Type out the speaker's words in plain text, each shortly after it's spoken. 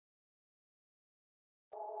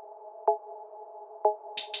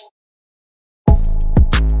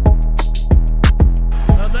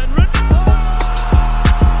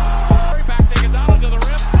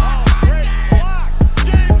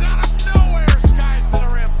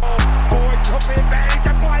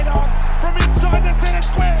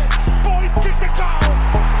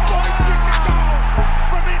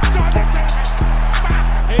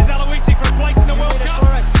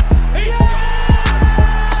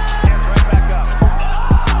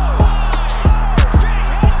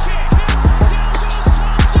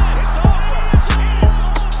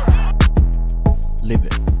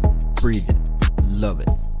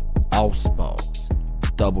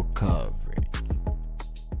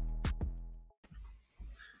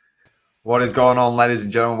What is going on, ladies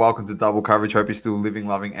and gentlemen? Welcome to Double Coverage. Hope you're still living,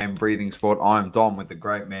 loving, and breathing sport. I'm Dom with the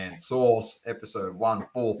great man Sauce, episode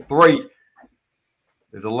 143.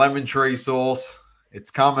 There's a lemon tree, Sauce.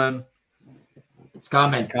 It's coming. It's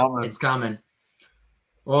coming.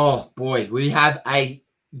 Oh, boy. We have a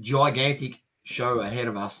gigantic show ahead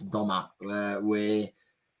of us, Doma, where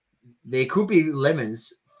there could be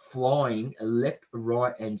lemons flying left,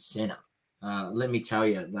 right, and center. Let me tell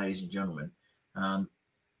you, ladies and gentlemen,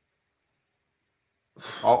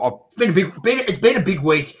 it's been a big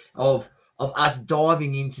week of us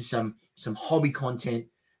diving into some hobby content.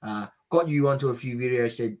 Got you onto a few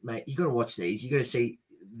videos. Said, mate, you got to watch these. You got to see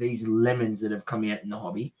these lemons that have come out in the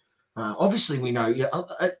hobby. Obviously, we know. Yeah,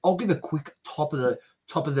 I'll give a quick top of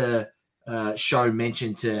the show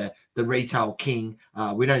mention to the retail king.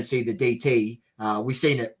 We don't see the DT. We've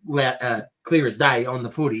seen it clear as day on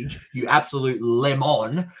the footage. You absolute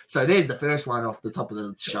lemon. So there's the first one off the top of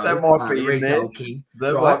the show. That might be the retail king.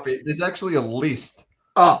 That right? might be. There's actually a list.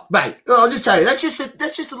 Oh, mate, I'll just tell you that's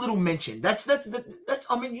just a little mention. That's.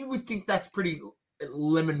 I mean, you would think that's pretty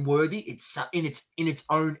lemon worthy. It's in its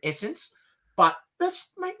own essence, but that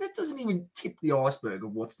doesn't even tip the iceberg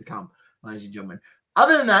of what's to come, ladies and gentlemen.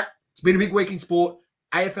 Other than that, it's been a big week in sport.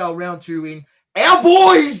 AFL round 2 in. Our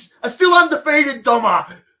boys are still undefeated,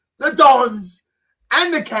 Doma. The Dons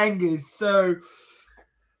and the Kangas. So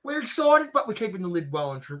we're excited, but we're keeping the lid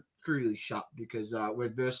well and truly shut because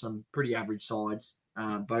we've versed some pretty average sides,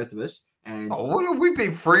 both of us. And we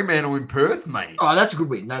beat Fremantle in Perth, mate. Oh, that's a good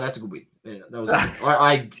win. No, that's a good win. Yeah, that was a good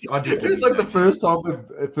win. I did. It's like the first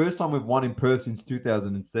time we've won in Perth since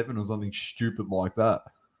 2007 or something stupid like that.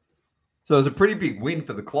 So it was a pretty big win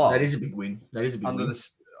for the club. That is a big win. Under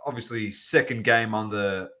this, obviously, second game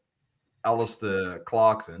under Alistair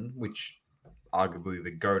Clarkson, which arguably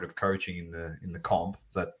the goat of coaching in the comp.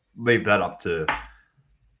 That leave that up to.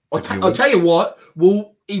 I'll tell you what.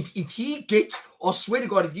 Well, if he gets, I swear to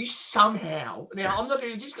God, if you somehow now, I'm not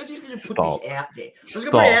going to just going to put this out there. I'm just going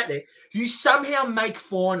to put it out there. If you somehow make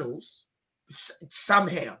finals,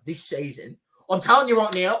 somehow this season, I'm telling you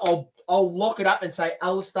right now, I'll lock it up and say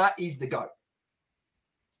Alistair is the GOAT.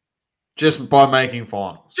 Just by making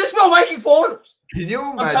finals. Can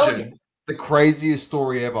you imagine the craziest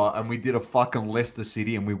story ever? And we did a fucking Leicester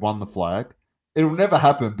City and we won the flag. It'll never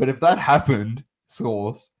happen. But if that happened,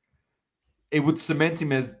 Sauce, it would cement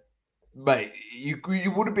him as, mate, you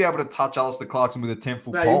wouldn't be able to touch Alistair Clarkson with a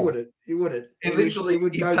 10-foot pole. No, you wouldn't. It literally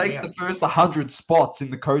would take down the first 100 spots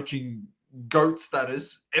in the coaching GOAT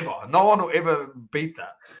status ever. No one will ever beat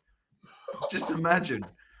that. Just imagine.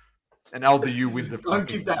 And LDU wins a fucking Don't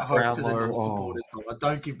give that hope to the non-supporters.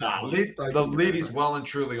 Don't give that hope. The lead is well and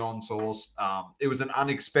truly on, Sauce. It was an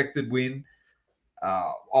unexpected win.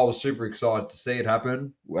 I was super excited to see it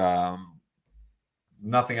happen.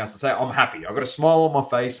 Nothing else to say. I'm happy. I've got a smile on my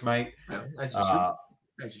face, mate. As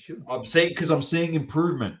you should. I'm seeing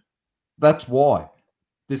improvement. That's why.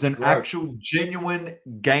 There's an actual genuine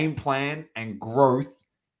game plan and growth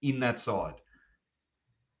in that side.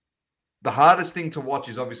 The hardest thing to watch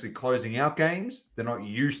is obviously closing out games. They're not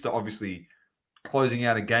used to obviously closing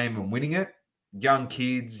out a game and winning it. Young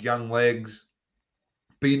kids, young legs.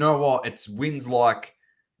 But you know what? It's wins like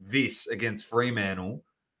this against Fremantle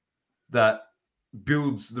that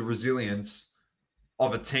builds the resilience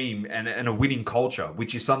of a team and a winning culture,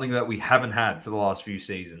 which is something that we haven't had for the last few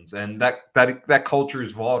seasons. And that culture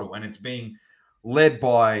is vital, and it's being led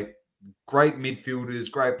by great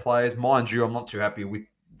midfielders, great players. Mind you, I'm not too happy with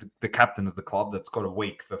the captain of the club that's got a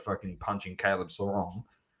week for fucking punching Caleb Sarong.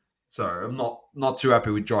 So I'm not too happy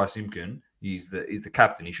with Jai Simpkin. He's the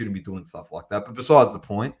captain. He shouldn't be doing stuff like that. But besides the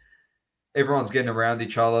point, everyone's getting around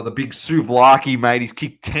each other. The big Suvlaki, mate, he's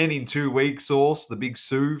kicked 10 in 2 weeks, Sauce. The big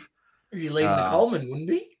Suv. Is he leading the Coleman, wouldn't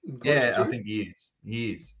he? Yeah, I think he is.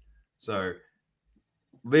 He is. So,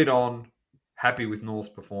 lid on. Happy with North's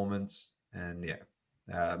performance. And,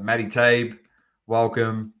 yeah. Matty Tabe,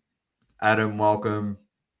 welcome. Adam, welcome.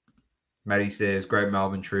 Matty says, great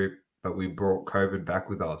Melbourne trip, but we brought COVID back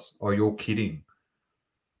with us. Oh, you're kidding.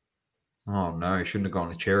 Oh, no, he shouldn't have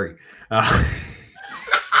gone to Cherry.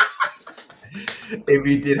 If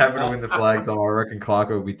he did happen to win the flag, though, I reckon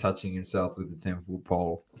Clarko would be touching himself with the 10-foot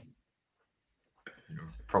pole.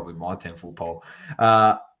 Probably my 10-foot pole.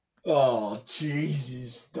 Oh,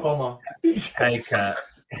 Jesus, Doma. Hey, Kat.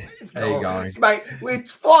 How you going? Mate, we're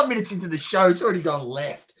 5 minutes into the show. It's already gone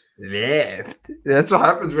left. That's what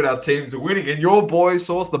happens when our teams are winning. And your boys,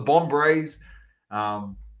 Sauce, the Bombrays,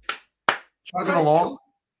 chugging along.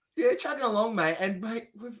 Yeah, chugging along, mate. And mate,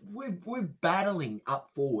 we're battling up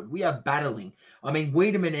forward. We are battling. I mean,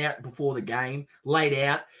 Wiedemann out before the game, laid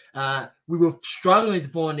out. We were struggling to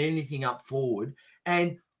find anything up forward.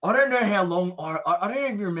 And I don't know how long, I don't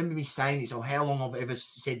even remember me saying this or how long I've ever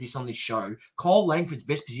said this on this show. Kyle Langford's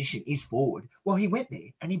best position is forward. Well, he went there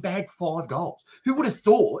and he bagged 5 goals. Who would have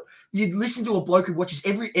thought you'd listen to a bloke who watches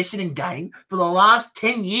every Essendon game for the last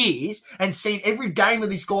 10 years and seen every game of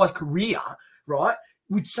this guy's career, right?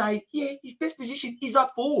 Would say, yeah, his best position is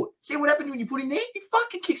up forward. See what happens when you put him there? He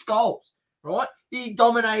fucking kicks goals, right? He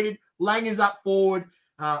dominated. Langer's up forward.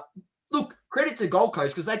 Look, credit to Gold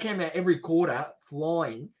Coast because they came out every quarter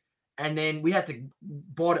flying, and then we had to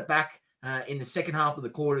bite it back in the second half of the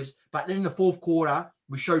quarters. But then in the fourth quarter,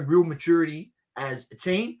 we showed real maturity as a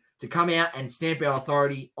team to come out and stamp our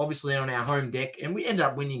authority, obviously on our home deck, and we ended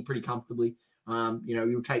up winning pretty comfortably.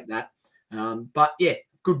 We'll take that. But yeah,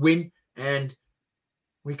 good win. And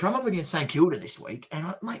we come up against St Kilda this week,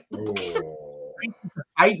 and mate, the bookies are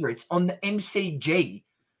favourites on the MCG,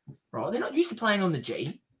 right? They're not used to playing on the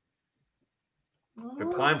G. They're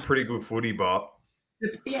playing pretty good footy, but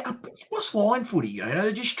yeah, what's line footy? You know,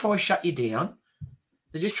 they just try to shut you down.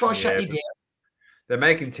 Shut you down. They're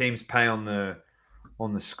making teams pay on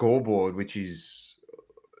the scoreboard, which is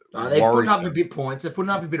they're putting up a bit of points. They're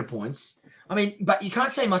putting up a bit of points. I mean, but you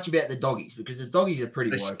can't say much about the doggies because the doggies are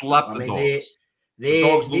pretty. They slapped the dogs.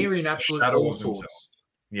 They're in absolute all sorts.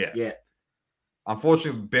 Yeah.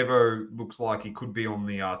 Unfortunately, Bevo looks like he could be on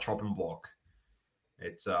the chopping block.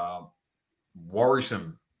 It's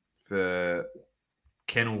worrisome for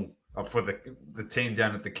Kennel, for the team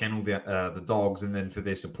down at the Kennel, the Dogs, and then for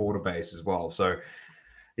their supporter base as well. So,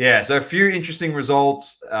 yeah, so a few interesting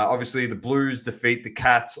results. Obviously, the Blues defeat the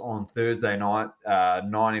Cats on Thursday night,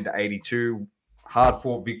 90-82.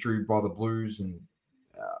 Hard-fought victory by the Blues, and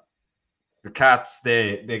the Cats,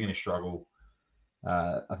 they're going to struggle.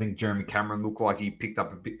 I think Jeremy Cameron looked like he picked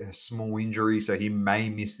up a small injury, so he may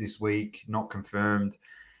miss this week. Not confirmed.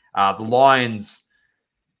 The Lions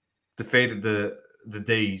defeated the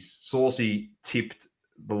D's. Saucy tipped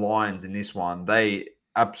the Lions in this one. They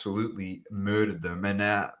absolutely murdered them. And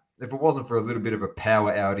if it wasn't for a little bit of a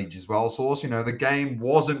power outage as well, Sauce, the game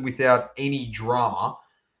wasn't without any drama.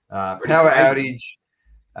 Power outage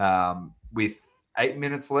with 8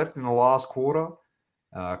 minutes left in the last quarter,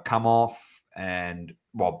 come off, and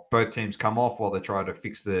both teams come off while they try to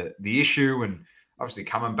fix the issue, and obviously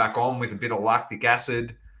coming back on with a bit of lactic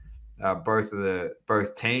acid,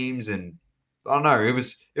 both teams, and I don't know, it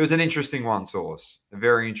was an interesting one, Sauce, a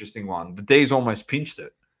very interesting one. The D's almost pinched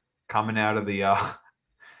it coming out of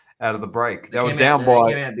the break. They were down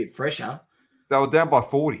by a bit fresher. They were down by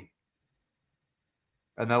 40,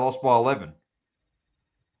 and they lost by 11.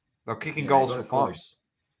 They're kicking goals for fun.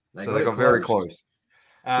 They got very close.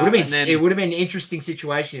 It would have been an interesting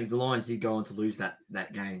situation if the Lions did go on to lose that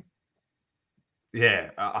game.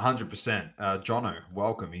 Yeah, 100%. Jono,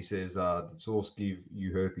 welcome. He says, did Sauce give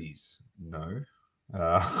you herpes? No.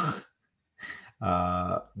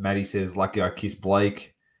 Maddie says, lucky I kissed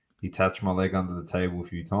Blake. He touched my leg under the table a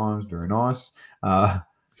few times. Very nice.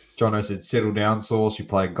 Jono said, settle down, Sauce. You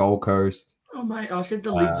play Gold Coast. Oh, mate, I said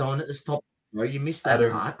the lid's on at the top. No, you missed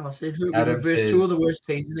that part. I said, we reversed 2 of the worst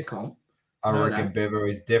teams in the comp. I reckon Bevo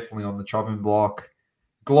is definitely on the chopping block.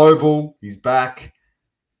 Global, he's back.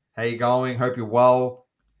 How you going? Hope you're well.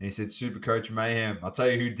 And he said, Supercoach Mayhem. I'll tell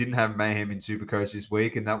you who didn't have Mayhem in Supercoach this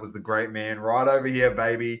week, and that was the great man right over here,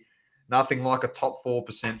 baby. Nothing like a top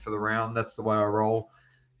 4% for the round. That's the way I roll.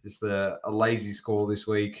 Just a lazy score this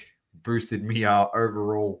week. Boosted me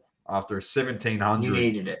overall after 1,700. You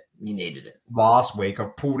needed it. Last week,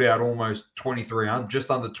 I've pulled out almost 2,300, just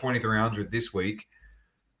under 2,300 this week.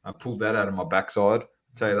 I pulled that out of my backside. I'll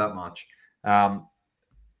tell you that much.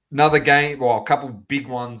 Another game, a couple big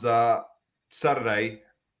ones. Saturday,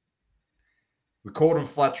 we called them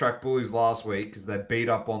flat track bullies last week because they beat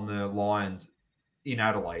up on the Lions in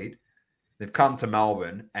Adelaide. They've come to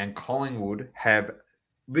Melbourne, and Collingwood have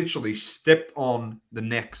literally stepped on the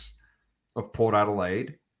necks of Port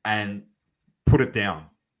Adelaide and put it down.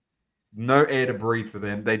 No air to breathe for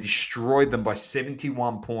them. They destroyed them by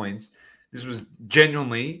 71 points. This was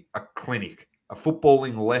genuinely a clinic, a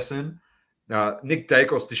footballing lesson. Nick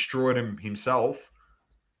Dacos destroyed him himself.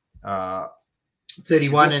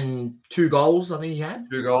 31 and 2 goals, I think he had.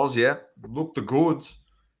 2 goals, yeah. Looked the goods.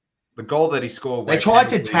 The goal that he scored. They tried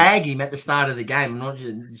to tag him at the start of the game. I'm not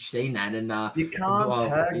just seeing that. And you can't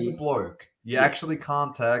tag the bloke. You actually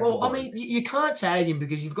can't tag the bloke. I mean, you can't tag him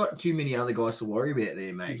because you've got too many other guys to worry about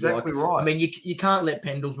there, mate. Exactly right. I mean, you can't let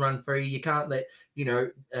Pendles run free. You can't let,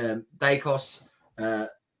 Dacos,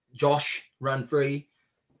 Josh run free.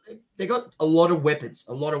 they got a lot of weapons,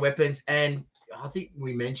 and I think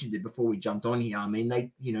we mentioned it before we jumped on here. I mean,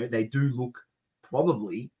 they do look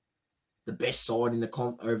probably the best side in the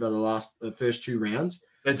comp over the first 2 rounds.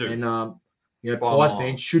 They do. And Pies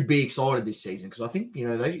fans should be excited this season because I think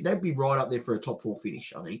they'd be right up there for a top 4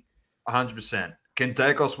 finish. I think 100%. Can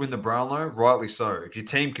Dacos win the Brownlow? Rightly so. If your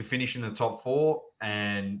team can finish in the top 4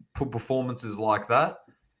 and put performances like that,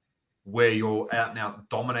 where you're out and out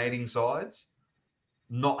dominating sides,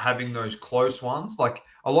 not having those close ones, like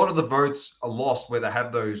a lot of the votes are lost where they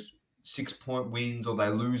have those 6-point wins, or they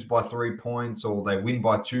lose by 3 points, or they win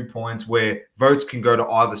by 2 points, where votes can go to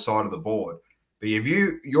either side of the board. But if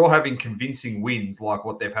you're having convincing wins like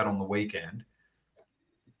what they've had on the weekend,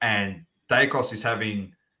 and Dacos is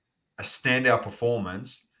having a standout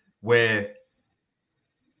performance where,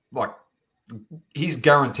 like, he's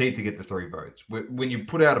guaranteed to get the 3 votes. When you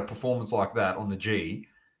put out a performance like that on the G,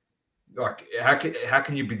 like how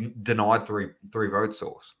can you be denied three vote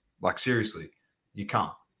Source? Like, seriously, you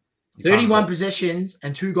can't. 31 possessions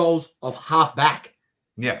and 2 goals of half back.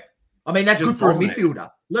 Yeah. I mean, that's good for a midfielder,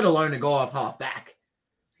 let alone a guy of half back.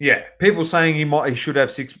 Yeah. People saying he should have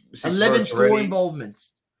 6 11 score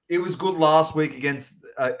involvements. It was good last week against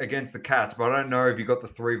the Cats, but I don't know if you got the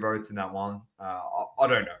 3 votes in that one. I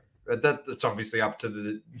don't know. That's obviously up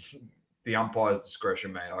to the umpire's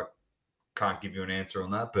discretion, mate. I can't give you an answer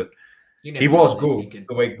on that, but he was good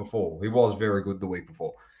the week before. He was very good the week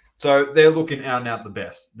before. So they're looking out and out the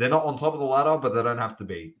best. They're not on top of the ladder, but they don't have to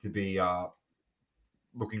be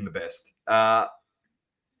looking the best.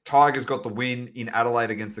 Tigers got the win in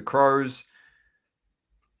Adelaide against the Crows.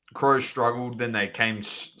 Crows struggled. Then they came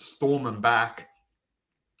storming back,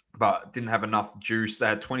 but didn't have enough juice. They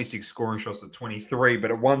had 26 scoring shots to 23,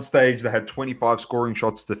 but at one stage they had 25 scoring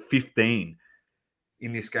shots to 15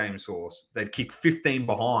 in this game, Source. They'd kick 15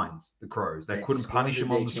 behinds, the Crows. They couldn't punish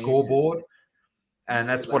them on the scoreboard. And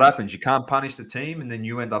that's what happens. You can't punish the team, and then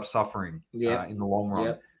you end up suffering in the long run.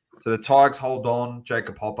 Yep. So the Tigers hold on.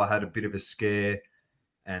 Jacob Hopper had a bit of a scare,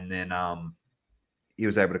 and then he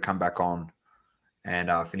was able to come back on and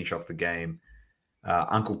finish off the game.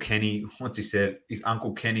 Uncle Kenny, once he said, is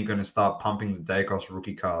Uncle Kenny going to start pumping the Dacos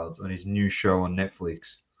rookie cards on his new show on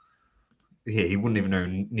Netflix? Yeah, he wouldn't even know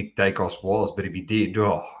who Nick Dacos was, but if he did,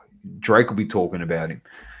 Drake will be talking about him.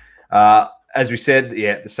 As we said,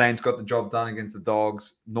 the Saints got the job done against the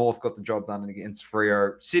Dogs. North got the job done against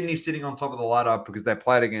Freo. Sydney's sitting on top of the ladder because they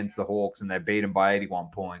played against the Hawks and they beat them by 81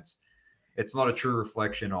 points. It's not a true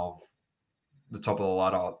reflection of the top of the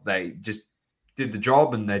ladder. They just did the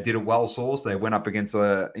job and they did it well, Source. They went up against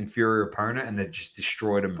an inferior opponent and they just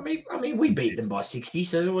destroyed them. I mean, we beat them by 60.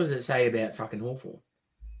 So what does it say about fucking Hawthorn?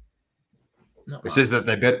 It says that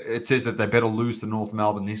they better lose to North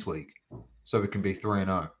Melbourne this week so we can be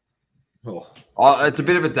 3-0. It's a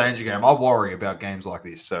bit of a danger game. I worry about games like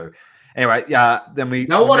this. So anyway, then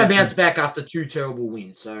they'll want to bounce back after 2 terrible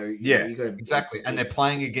wins. So you got to exactly. And they're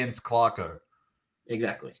playing against Clarko.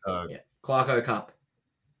 Exactly. So Clarko Cup.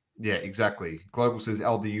 Yeah, exactly. Global says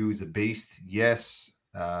LDU is a beast. Yes.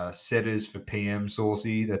 Setters for PM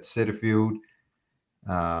Saucy. That's Setterfield.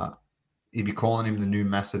 He'd be calling him the new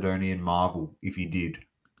Macedonian Marvel if he did.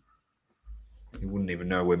 He wouldn't even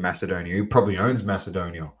know where Macedonia. He probably owns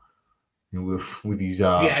Macedonia. With his he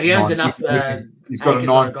owns enough. He's got a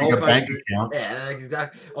 9-figure bank account. Yeah,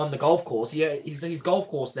 exactly. On the golf course, his golf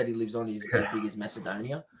course that he lives on is as big as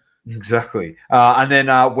Macedonia. Exactly. And then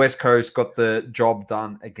West Coast got the job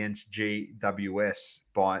done against GWS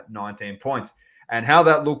by 19 points. And how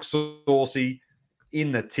that looks, Saucy,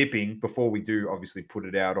 in the tipping, before we do obviously put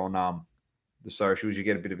it out on the socials, you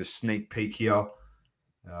get a bit of a sneak peek here.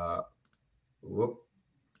 Be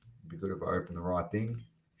good if I open the right thing.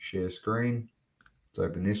 Share screen. Let's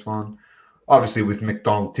open this one. Obviously with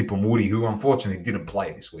McDonald, Tip and Woody, who unfortunately didn't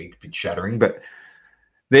play this week. A bit shattering, but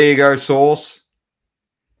there you go, Sauce.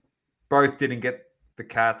 Both didn't get the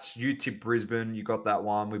Cats. You tipped Brisbane. You got that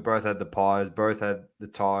one. We both had the Pies. Both had the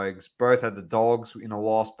Tigers. Both had the Dogs in a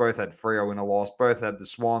loss. Both had Freo in a loss. Both had the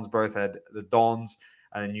Swans. Both had the Dons.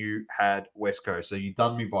 And then you had West Coast. So you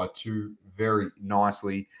done me by 2 very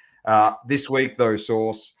nicely. This week, though,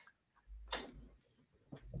 Sauce,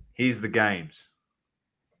 here's the games.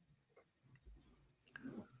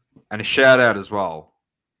 And a shout out as well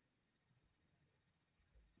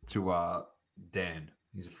to Dan.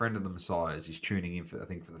 He's a friend of the Messiahs. He's tuning in for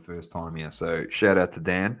the first time here. So shout out to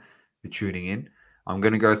Dan for tuning in. I'm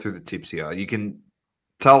going to go through the tips here. You can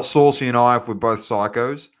tell Saucy and I if we're both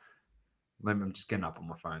psychos. I'm just getting up on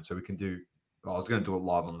my phone so we can do. I was going to do it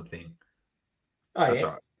live on the thing. Oh, that's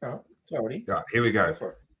all right. All right, here we go.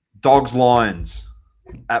 Dogs Lions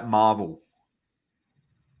at Marvel.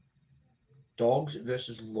 Dogs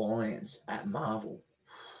versus Lions at Marvel.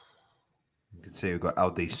 You can see we've got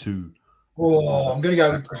LD Sue. Oh, I'm gonna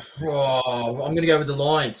go with. Oh, I'm gonna go with the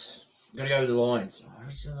Lions. I'm gonna go with the Lions.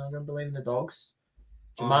 I don't believe in the Dogs.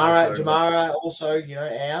 Jamara also,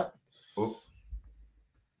 out. Oh.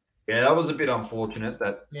 Yeah, that was a bit unfortunate.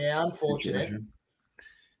 That Unfortunate. situation.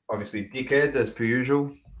 Obviously, dickheads as per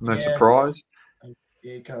usual. No Yeah. surprise.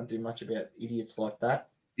 Yeah, you can't do much about idiots like that.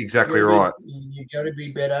 Exactly right. You got to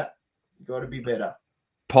be better. You got to be better.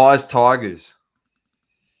 Pies, Tigers.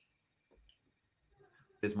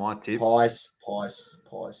 Is my tip. Pies.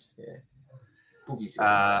 Yeah. Boogies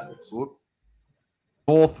are favourites.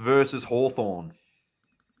 North versus Hawthorn.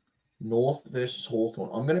 North versus Hawthorn.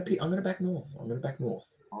 I'm gonna back North.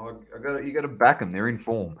 Oh, you got to back them. They're in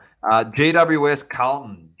form. GWS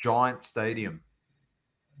Carlton Giant Stadium.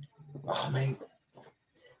 Oh, man.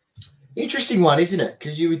 Interesting one, isn't it?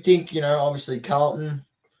 Because you would think, obviously Carlton.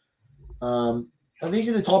 And these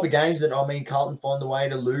are the type of games that Carlton find the way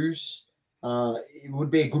to lose. It would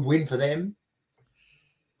be a good win for them.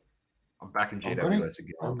 I'm back in GWS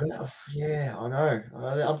again. Yeah, I know.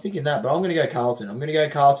 I'm thinking that, but I'm going to go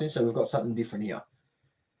Carlton. So we've got something different here.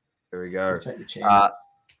 There we go. We'll take the chance.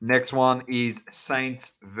 Next one is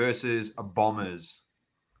Saints versus Bombers.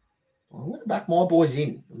 I'm going to back my boys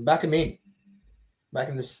in. I'm backing them in.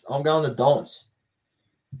 Backing this. I'm going the Dons.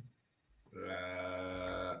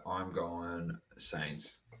 I'm going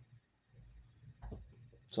Saints.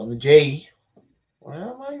 It's on the G.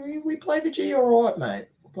 Well, mate, we play the G all right, mate.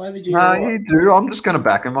 Play the G. You do. I'm just going to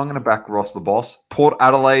back him. I'm going to back Ross the Boss. Port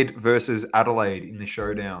Adelaide versus Adelaide in the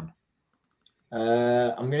showdown.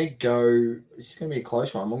 I'm going to go. This is going to be a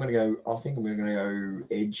close one. I think I'm going to go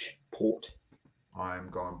Edge Port. I'm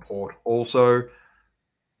going Port also.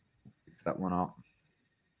 Fix that one up.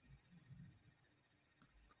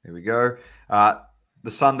 Here we go. The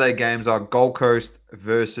Sunday games are Gold Coast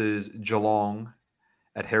versus Geelong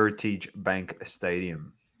at Heritage Bank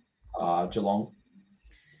Stadium. Geelong.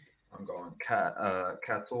 I'm going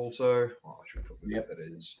Cats also. Oh, I should probably get that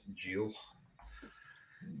as Jill.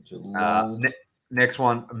 Geelong. Next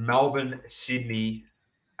one, Melbourne, Sydney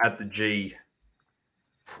at the G.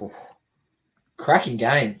 Cracking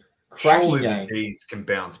game. Surely the D's can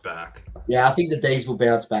bounce back. Yeah, I think the D's will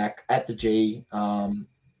bounce back at the G.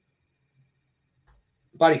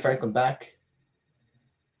 Buddy Franklin back.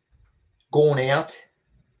 Gorn out.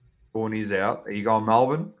 Gorn is out. Are you going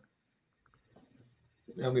Melbourne?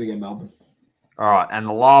 I'm going to go Melbourne. All right, and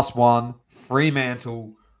the last one,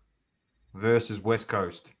 Fremantle versus West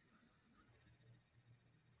Coast.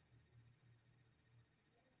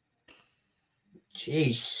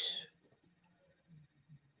 Jeez.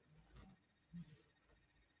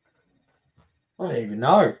 I don't even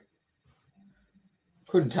know.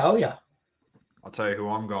 Couldn't tell you. I'll tell you who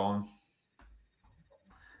I'm going.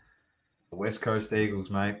 The West Coast Eagles,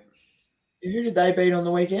 mate. Who did they beat on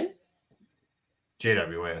the weekend?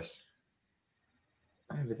 GWS.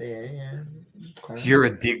 Over there, yeah. Okay. You're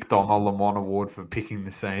a dick, Dom. A Lamont Award for picking the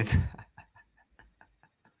Saints.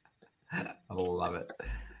 I love it.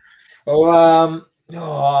 Oh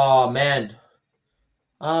man.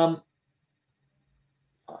 I'll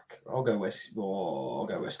go West. I'll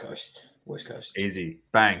go West Coast. West Coast. Easy.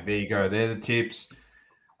 Bang. There you go. They're the tips.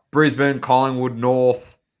 Brisbane, Collingwood,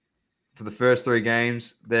 North for the first three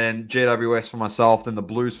games. Then GWS for myself. Then the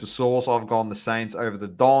Blues for Sauce. I've gone the Saints over the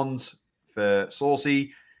Dons for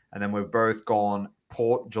Saucy. And then we've both gone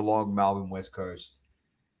Port, Geelong, Melbourne, West Coast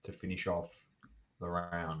to finish off the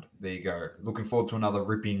round. There you go. Looking forward to another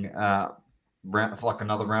ripping round, like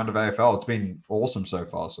another round of AFL. It's been awesome so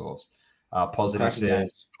far, Sauce. Positive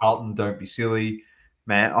says, Carlton, don't be silly.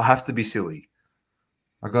 Man, I have to be silly.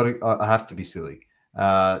 I have to be silly.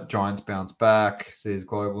 Giants bounce back, says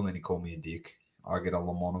Global, and then he called me a dick. I get a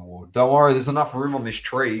Lamont Award. Don't worry, there's enough room on this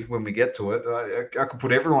tree when we get to it. I can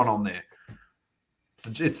put everyone on there.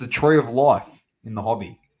 It's the tree of life in the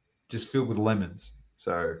hobby, just filled with lemons.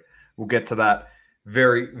 So we'll get to that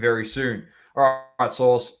very, very soon. All right,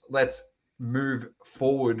 Sauce, let's move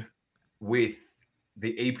forward with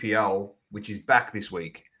the EPL, which is back this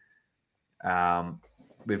week.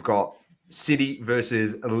 We've got City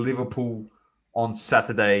versus Liverpool on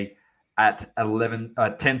Saturday at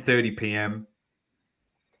 10:30 p.m.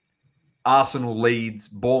 Arsenal, Leeds,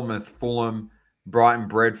 Bournemouth, Fulham, Brighton,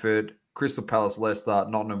 Brentford, Crystal Palace, Leicester,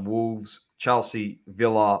 Nottingham, Wolves, Chelsea,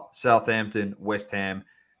 Villa, Southampton, West Ham,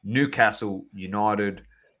 Newcastle, United.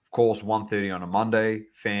 Of course, 1:30 on a Monday.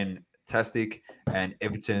 Fantastic. And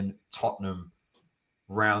Everton, Tottenham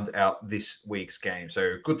round out this week's game.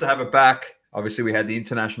 So good to have it back. Obviously, we had the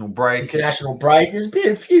international break. International break. There's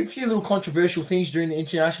been a few little controversial things during the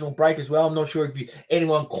international break as well. I'm not sure if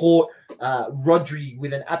anyone caught Rodri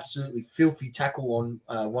with an absolutely filthy tackle on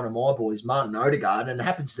one of my boys, Martin Odegaard, and it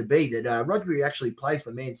happens to be that Rodri actually plays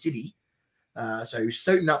for Man City. So he's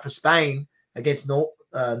suiting up for Spain against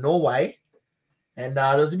Norway. And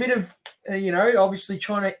there was a bit of, obviously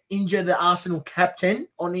trying to injure the Arsenal captain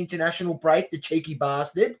on international break, the cheeky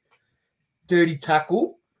bastard. Dirty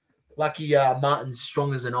tackle. Lucky Martin's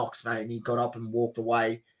strong as an ox, mate, and he got up and walked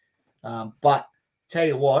away. But tell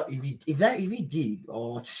you what, if he did,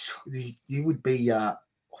 it would be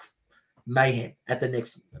mayhem at the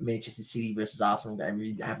next Manchester City versus Arsenal game.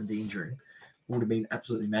 If he happened to injure him, it would have been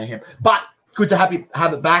absolutely mayhem. But good to have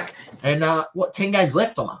it back. And 10 games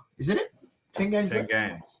left, Donna, isn't it? 10 games left. 10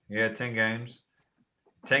 games. Yeah, 10 games.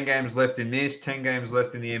 10 games left in this, 10 games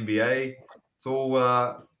left in the NBA. It's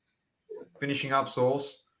all finishing up,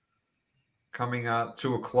 Sauce. Coming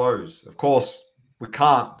to a close. Of course, we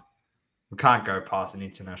can't go past an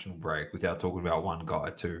international break without talking about one guy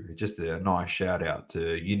too. Just a nice shout out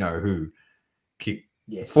to who kicked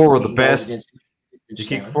four of the best. He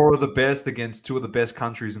kicked four of the best against two of the best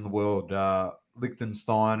countries in the world,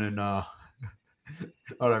 Liechtenstein and I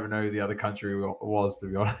don't even know who the other country was, to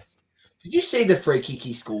be honest. Did you see the free kick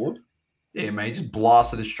he scored? Yeah, man, he just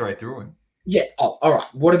blasted it straight through him. Yeah. Oh, all right.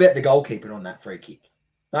 What about the goalkeeper on that free kick?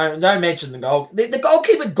 Don't mention the goal. The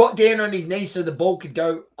goalkeeper got down on his knees so the ball could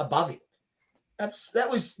go above him.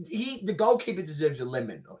 The goalkeeper deserves a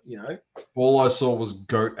lemon, All I saw was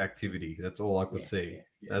goat activity. That's all I could see.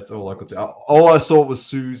 Yeah, that's all I could see. All I saw was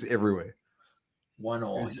Sues everywhere. One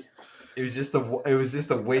eye. It was just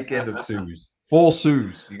a weekend of Sues. 4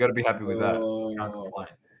 Sues. You got to be happy with that. You can't complain.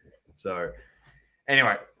 So,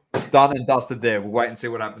 anyway, done and dusted there. We'll wait and see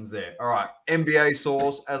what happens there. All right, NBA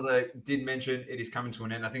Source. As I did mention, it is coming to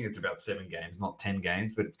an end. I think it's about 7 games, not 10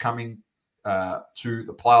 games, but it's coming to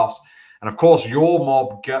the playoffs. And, of course, your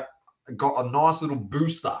mob got a nice little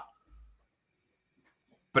booster.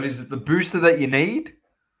 But is it the booster that you need?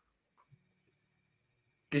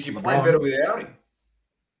 Because you play better without him.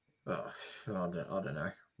 Oh, I don't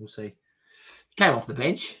know. We'll see. Came off the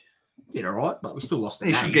bench. Did all right, but we still lost the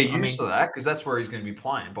game. He should get used to that because that's where he's going to be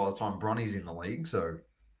playing by the time Bronny's in the league. So,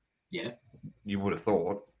 yeah, you would have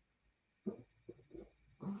thought.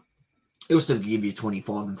 He'll still give you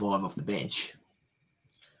 25 and 5 off the bench.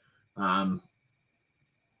 Man,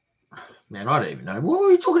 I don't even know. What were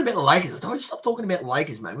we talking about the Lakers? I told you stop talking about the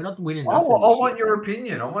Lakers, mate. We're not winning. I want your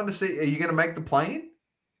opinion. I want to see. Are you going to make the play-in?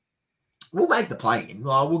 We'll make the play-in.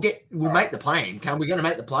 We'll make the play-in. Are we going to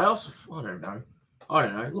make the playoffs? I don't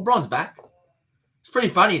know. LeBron's back. It's pretty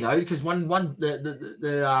funny though because I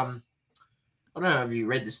don't know if you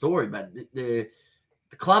read the story, but the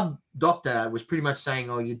club doctor was pretty much saying,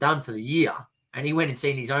 "Oh, you're done for the year," and he went and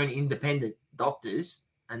seen his own independent doctors,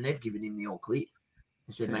 and they've given him the all clear.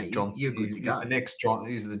 He said, "Mate, you're good to go."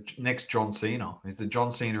 He's the next John Cena. He's the John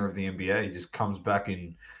Cena of the NBA. He just comes back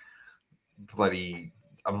in bloody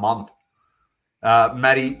a month.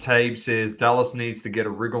 Matty Tabe says Dallas needs to get a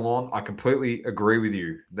wriggle on. I completely agree with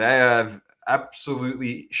you. They have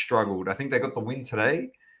absolutely struggled. I think they got the win today.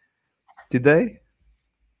 Did they?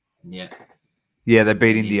 Yeah. Yeah, they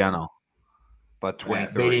beat Indiana by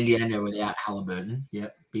 23. Beat Indiana without Halliburton. Yeah,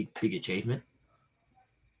 big achievement.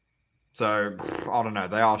 So, I don't know.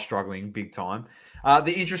 They are struggling big time.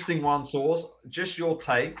 The interesting one, Source, just your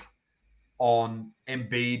take on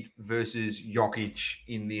Embiid versus Jokic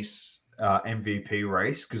in this MVP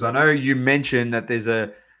race, because I know you mentioned that there's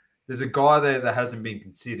a guy there that hasn't been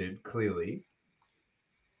considered clearly.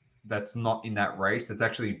 That's not in that race. That's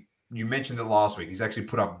actually, you mentioned it last week. He's actually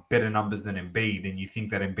put up better numbers than Embiid, and you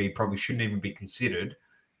think that Embiid probably shouldn't even be considered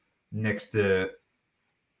next to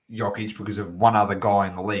Jokic because of one other guy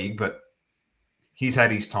in the league, but he's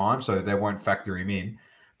had his time, so they won't factor him in.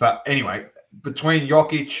 But anyway, between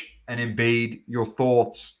Jokic and Embiid, your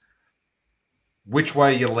thoughts? Which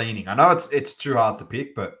way you're leaning? I know it's too hard to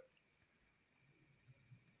pick, but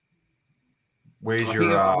where's I think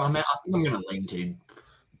I'm going to lean to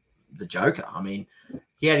the Joker. I mean,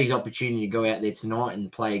 he had his opportunity to go out there tonight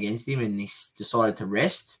and play against him, and he decided to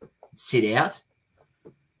rest, sit out,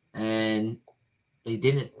 and he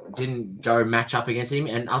didn't go match up against him.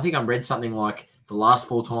 And I think I read something like the last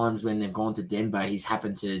 4 times when they've gone to Denver, he's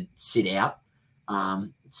happened to sit out.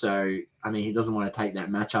 So I mean, he doesn't want to take that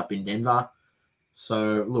matchup in Denver.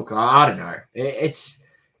 So, look, I don't know.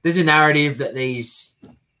 There's a narrative that these,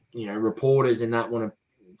 reporters and that want to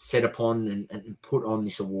set upon and put on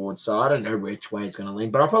this award. So, I don't know which way it's going to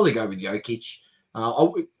lean, but I'll probably go with Jokic.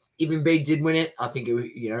 If Embiid did win it, I think it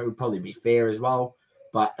would probably be fair as well.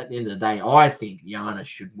 But at the end of the day, I think Yana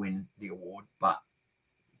should win the award. But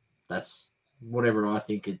that's whatever I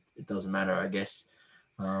think. It doesn't matter, I guess.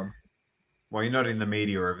 Well, you're not in the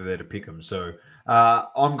media over there to pick him. So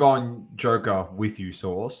I'm going Joker with you,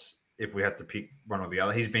 Sauce, if we had to pick one or the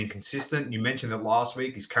other. He's been consistent. You mentioned it last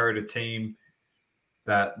week. He's carried a team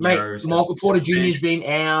that, Michael Porter Jr.'s been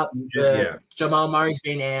out. Yeah. Jamal Murray's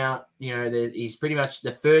been out. He's pretty much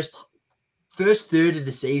the first third of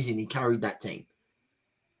the season he carried that team.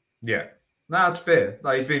 Yeah. No, it's fair.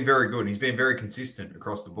 No, he's been very good. He's been very consistent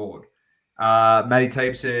across the board. Matty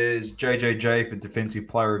Tape says JJJ for Defensive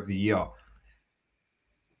Player of the Year.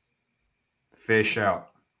 Fair shout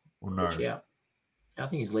or no? Fair shout. I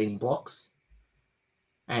think he's leading blocks.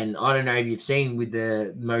 And I don't know if you've seen with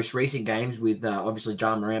the most recent games with obviously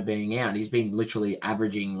John Morant being out, he's been literally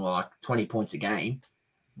averaging like 20 points a game.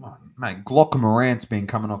 Oh, mate, Glock Morant's been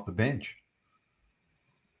coming off the bench.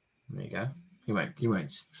 There you go. He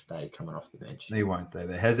won't stay coming off the bench. He won't stay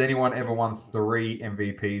there. Has anyone ever won 3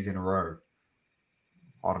 MVPs in a row?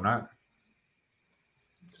 I don't know.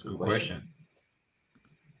 It's a good question.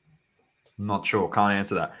 I'm not sure. Can't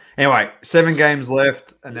answer that. Anyway, 7 games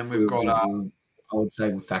left, and then we've got. I would say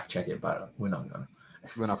we'll fact check it, but we're not going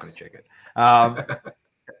to. We're not going to check it.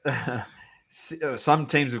 Some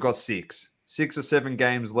teams have got 6 or 7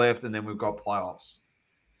 games left, and then we've got playoffs.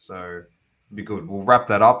 So it'll be good. We'll wrap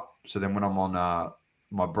that up. So then when I'm on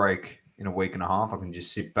my break in a week and a half, I can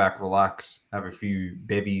just sit back, relax, have a few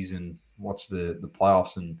bevies, and watch the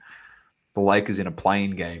playoffs and the Lakers in a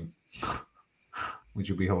playing game, which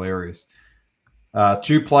will be hilarious.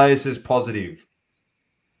 2 players says positive.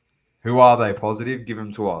 Who are they? Positive? Give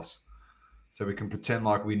them to us so we can pretend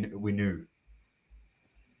like we knew.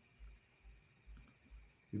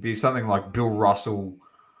 It'd be something like Bill Russell,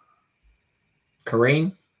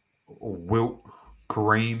 Kareem, or Wilt,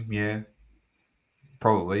 Kareem, yeah,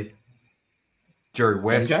 probably. Jerry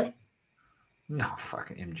West. MJ? No,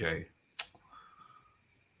 fucking MJ.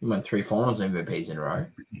 He won 3 finals MVPs in a row.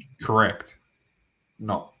 Correct.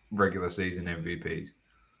 Not regular season MVPs.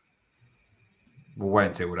 We'll wait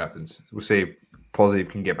and see what happens. We'll see if Positive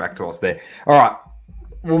can get back to us there. All right.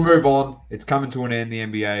 We'll move on. It's coming to an end, the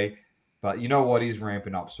NBA. But you know what is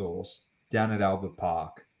ramping up, Sauce? Down at Albert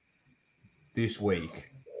Park this week.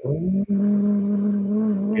 It's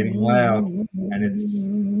getting loud. And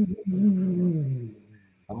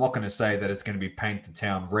I'm not going to say that it's going to be paint the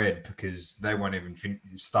town red because they won't even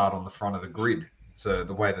start on the front of the grid. So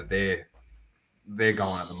the way that they're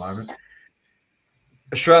going at the moment.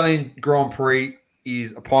 Australian Grand Prix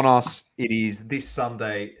is upon us. It is this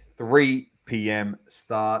Sunday, 3 p.m.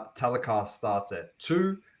 start. Telecast starts at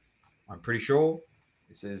 2. I'm pretty sure.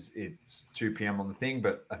 It says it's 2 p.m. on the thing,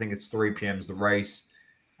 but I think it's 3 p.m. is the race.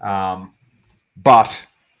 But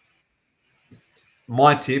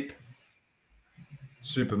my tip,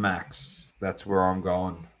 Super Max. That's where I'm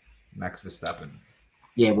going. Max Verstappen.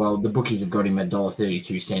 Yeah, well, the bookies have got him at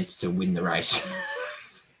 $1.32 to win the race.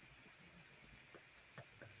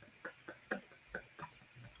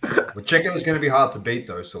 Well, Checo is going to be hard to beat,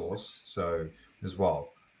 though, Sauce. So, as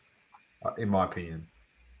well, in my opinion.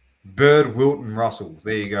 Bird, Wilton, Russell.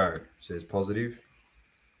 There you go. Says positive.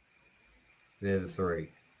 They're the 3.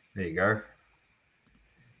 There you go.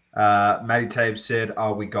 Matty Tabe said,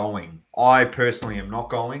 are we going? I personally am not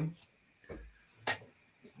going.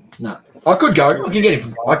 No. I could go. I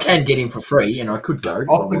can get him for free, and I could go.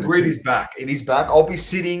 Off the grid is back. It is back. I'll be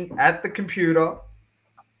sitting at the computer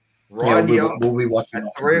here. We'll be watching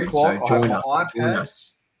at 3 o'clock. So join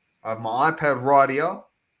us. I have my iPad right here.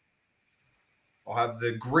 I'll have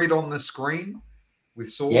the grid on the screen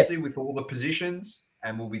with Saucy with all the positions,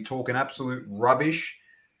 and we'll be talking absolute rubbish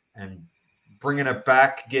and bringing it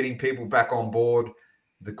back, getting people back on board.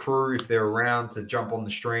 The crew, if they're around to jump on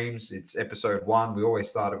the streams, it's episode 1. We always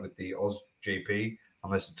started with the Oz GP,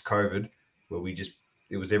 unless it's COVID, where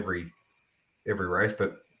it was every race,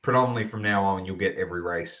 but predominantly from now on, you'll get every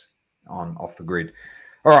race on off the grid.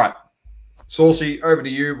 All right, Saucy, over to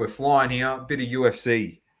you. We're flying here. Bit of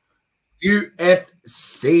UFC. UFC.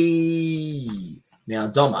 Now,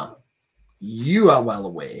 Doma, you are well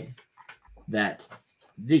aware that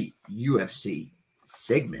the UFC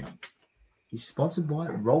segment is sponsored by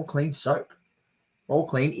Roll Clean Soap. Roll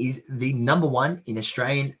Clean is the number 1 in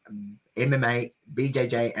Australian MMA,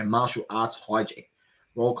 BJJ, and martial arts hygiene.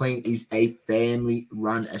 Roll Clean is a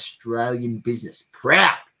family-run Australian business,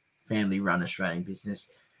 proud family-run Australian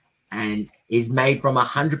business, and is made from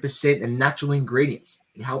 100% natural ingredients.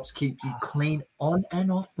 It helps keep you clean on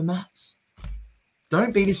and off the mats.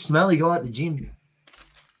 Don't be this smelly guy at the gym.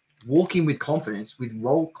 Walk in with confidence with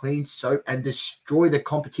Roll Clean Soap and destroy the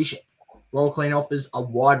competition. Roll Clean offers a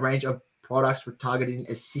wide range of products targeting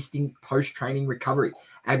assisting post-training recovery.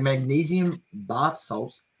 And magnesium bath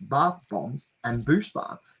salts, bath bombs, and Boost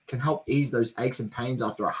Bar can help ease those aches and pains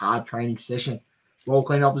after a hard training session. Roll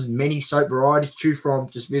Clean offers many soap varieties to choose from.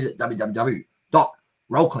 Just visit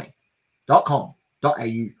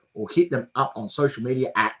www.rollclean.com.au or hit them up on social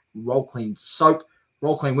media at Roll Clean Soap.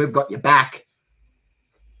 Roll Clean, we've got your back.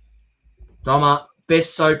 Doma,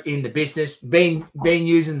 best soap in the business. Been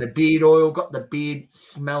using the beard oil. Got the beard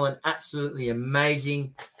smelling absolutely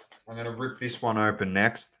amazing. I'm gonna rip this one open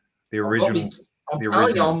next. The original. I'm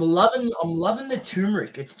telling you, I'm loving the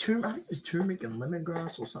turmeric. It's I think it's turmeric and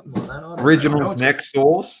lemongrass or something like that. Original's neck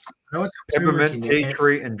sauce. Peppermint, tea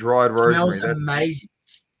tree, and dried rosemary. Smells amazing.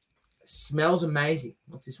 Smells amazing.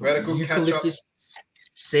 What's this one? Eucalyptus,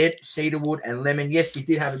 cedarwood, and lemon. Yes, we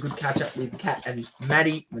did have a good catch up with Kat and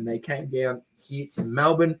Maddie when they came down here to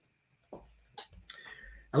Melbourne.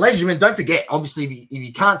 And ladies and gentlemen, don't forget, obviously, if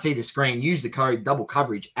you can't see the screen, use the code double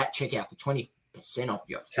coverage at checkout for 20% off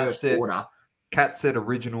your first order. Kat said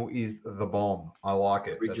original is the bomb. I like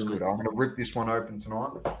it. That's good. I'm going to rip this one open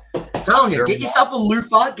tonight. I'm telling you, get yourself a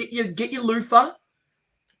loofah. Get your loofah.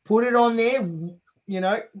 Put it on there. You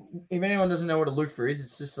know, if anyone doesn't know what a loofah is,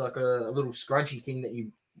 it's just like a little scrunchy thing that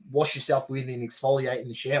you wash yourself with and exfoliate in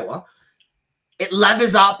the shower. It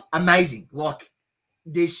lathers up amazing. Like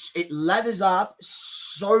this, it lathers up.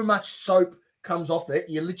 So much soap comes off it.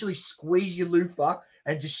 You literally squeeze your loofah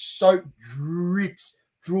and just soap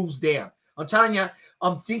drools down. I'm telling you,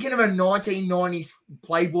 I'm thinking of a 1990s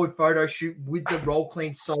Playboy photo shoot with the Roll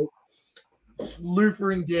Clean soap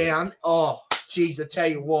loofering down. Oh, geez, I tell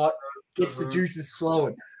you what, gets the juices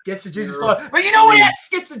flowing. But you know what else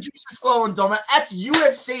gets the juices flowing, Doma? At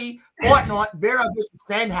UFC Fight Night, Vera versus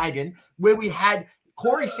Sandhagen, where we had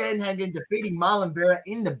Corey Sandhagen defeating Marlon Vera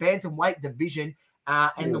in the bantamweight division.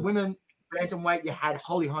 And the women bantamweight, you had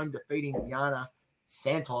Holly Holm defeating Yana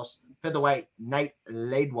Santos. Featherweight, Nate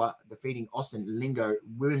Ledwa defeating Austin Lingo.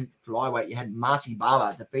 Women flyweight, you had Marcy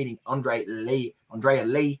Barber defeating Andrea Lee.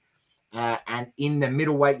 And in the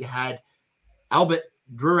middleweight, you had Albert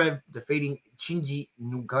Drurev defeating Shinji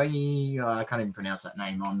Nugani. I can't even pronounce that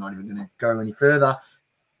name. I'm not even going to go any further.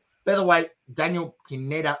 Featherweight, Daniel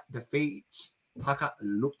Pineda defeats Tucker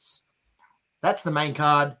Lutz. That's the main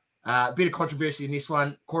card. A bit of controversy in this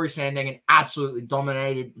one. Corey Sandhagen absolutely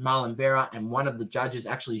dominated Marlon Vera, and one of the judges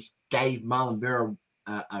actually gave Marlon Vera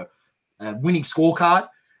a winning scorecard.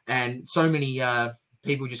 And so many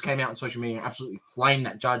people just came out on social media and absolutely flamed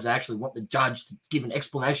that judge. They actually want the judge to give an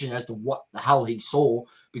explanation as to what the hell he saw,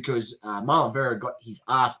 because Marlon Vera got his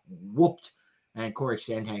ass whooped and Corey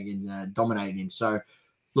Sandhagen dominated him. So,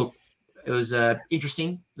 look, it was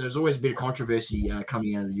interesting. There's always a bit of controversy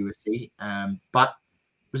coming out of the UFC, but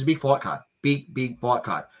it was a big fight card. Big fight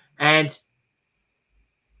card. And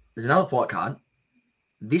there's another fight card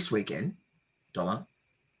this weekend, Doma.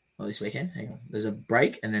 Well, this weekend, hang on. There's a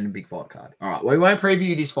break and then a big fight card. All right, we won't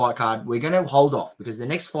preview this fight card. We're going to hold off because the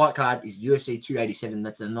next fight card is UFC 287.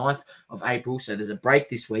 That's the 9th of April. So there's a break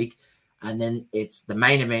this week. And then it's the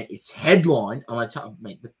main event. It's headlined. I'm going to tell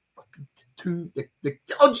you,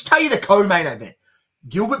 I'll just tell you the co-main event.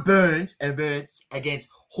 Gilbert Burns against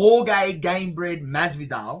Jorge Gamebred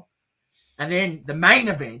Masvidal. And then the main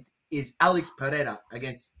event is Alex Pereira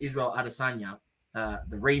against Israel Adesanya,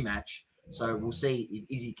 the rematch. So we'll see if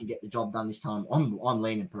Izzy can get the job done this time. I'm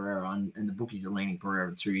leaning Pereira, and the bookies are leaning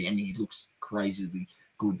Pereira too, and he looks crazily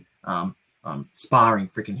good. Sparring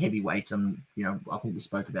freaking heavyweights. I think we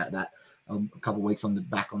spoke about that a couple of weeks on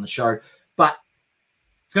the show. But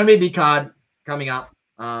it's going to be a big card coming up.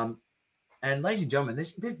 And ladies and gentlemen,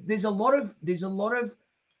 there's a lot of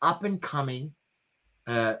up and coming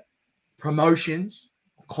promotions,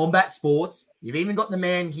 combat sports. You've even got the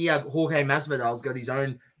man here, Jorge Masvidal's got his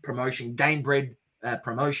own promotion, Gamebred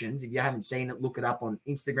Promotions. If you haven't seen it, look it up on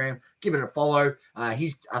Instagram. Give it a follow.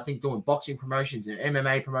 He's, I think, doing boxing promotions and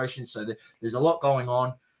MMA promotions. So there's a lot going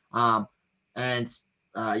on. And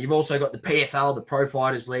you've also got the PFL, the Pro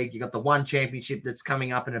Fighters League. You've got the One Championship that's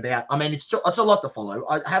coming up and about. I mean, it's a lot to follow.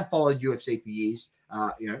 I have followed UFC for years,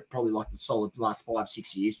 probably like the solid last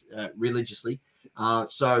 5-6 years religiously.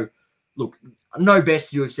 So, look, no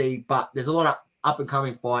best UFC, but there's a lot of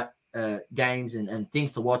up-and-coming fight games and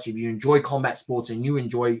things to watch. If you enjoy combat sports and you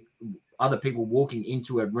enjoy other people walking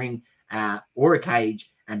into a ring or a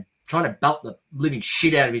cage and trying to belt the living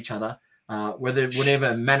shit out of each other,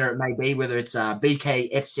 whatever manner it may be, whether it's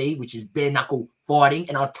BKFC, which is bare knuckle fighting.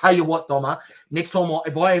 And I'll tell you what, Doma, next time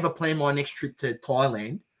if I ever plan my next trip to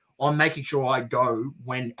Thailand, I'm making sure I go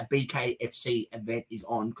when a BKFC event is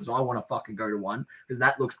on because I want to fucking go to one because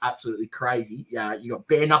that looks absolutely crazy. Yeah, you got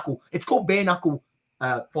bare knuckle. It's called Bare Knuckle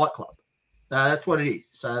Fight Club. That's what it is.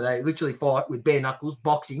 So they literally fight with bare knuckles,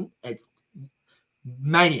 boxing. It's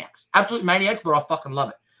maniacs, absolute maniacs, but I fucking love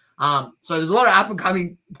it. So there's a lot of up and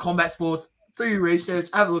coming combat sports. Do your research,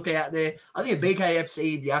 have a look out there. I think a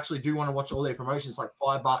BKFC, if you actually do want to watch all their promotions, like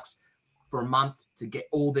 $5 for a month to get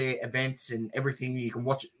all their events and everything. You can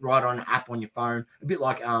watch it right on an app on your phone, a bit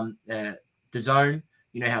like DAZN.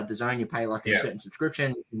 You know how DAZN, you pay like a certain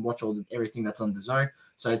subscription, you can watch everything that's on DAZN.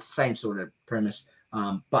 So it's the same sort of premise.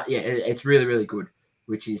 But yeah, it's really, really good,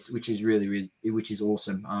 which is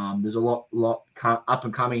awesome. There's a lot up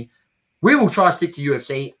and coming. We will try to stick to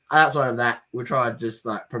UFC. Outside of that, we'll try to just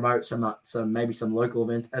like promote some maybe some local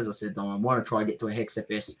events. As I said, I want to try to get to a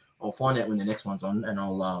HexFS. I'll find out when the next one's on, and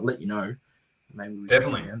I'll let you know. Maybe we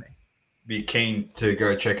definitely be keen to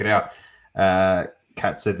go check it out.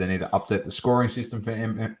 Kat said they need to update the scoring system for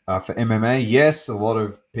MMA. Yes, a lot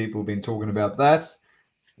of people have been talking about that.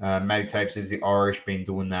 Mag Tape says the Irish been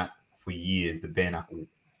doing that for years. The bare knuckle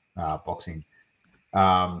boxing.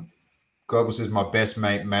 Global says my best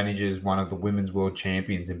mate manages one of the women's world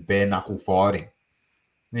champions in bare knuckle fighting.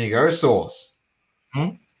 There you go, Source.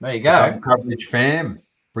 There you go. Back coverage fam,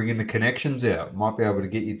 bringing the connections out. Might be able to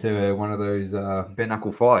get you to one of those bare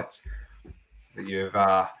knuckle fights that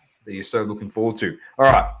you're so looking forward to. All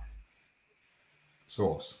right,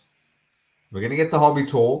 Source. We're gonna get to hobby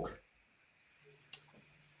talk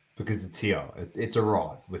because it's here. It's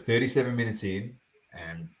arrived. We're 37 minutes in,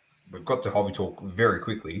 and we've got to hobby talk very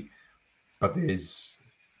quickly. But there's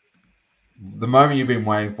the moment you've been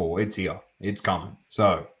waiting for. It's here. It's coming.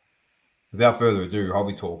 So, without further ado,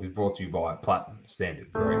 Hobby Talk is brought to you by Platinum Standard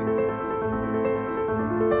Radio.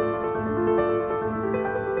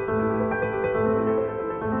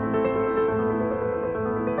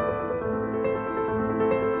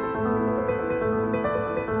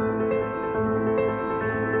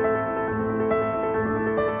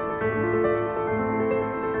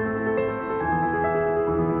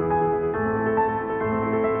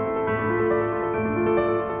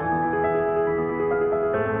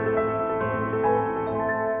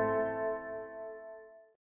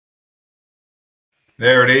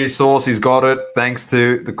 There it is, Sauce. He's got it. Thanks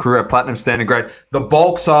to the crew at Platinum Standard Grade. The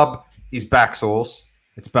bulk sub is back, Sauce.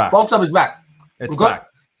 It's back. Bulk sub is back. It's back.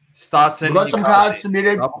 Start sending. We've got some cards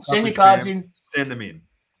submitted. Send your cards in. Send them in.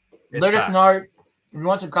 Let us know if you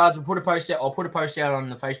want some cards. We'll put a post out. I'll put a post out on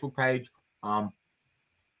the Facebook page.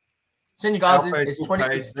 Send your cards in.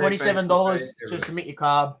 It's $27 to submit your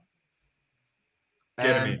card.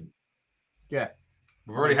 Get them in. Yeah.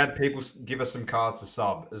 We've already had people give us some cards to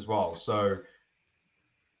sub as well. So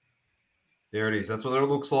there it is. That's what it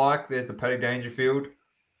looks like. There's the Paddy Dangerfield.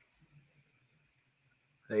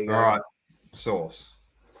 There you go. All right. Sauce.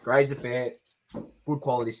 Grades are fair. Good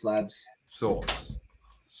quality slabs. Sauce.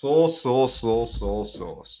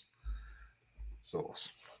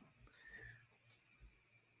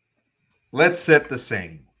 Let's set the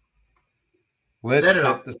scene. Let's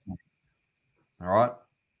set the scene. All right.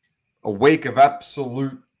 A week of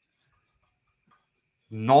absolute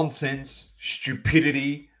nonsense,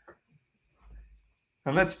 stupidity.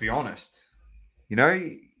 And let's be honest. You know,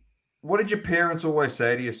 what did your parents always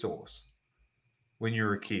say to you, Sauce, when you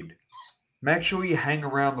were a kid? Make sure you hang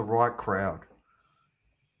around the right crowd.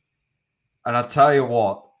 And I tell you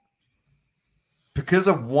what, because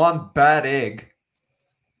of one bad egg,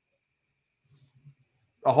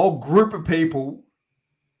 a whole group of people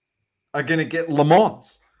are going to get Le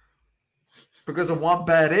Mans because of one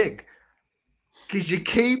bad egg. Because you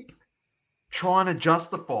keep trying to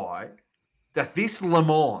justify that this Le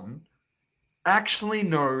Mans actually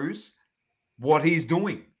knows what he's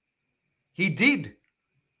doing. He did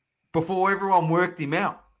before everyone worked him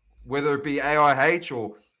out, whether it be AIH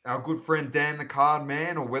or our good friend Dan the Card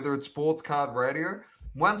Man, or whether it's Sports Card Radio.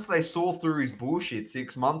 Once they saw through his bullshit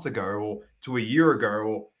 6 months ago or to a year ago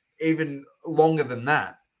or even longer than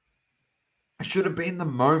that, it should have been the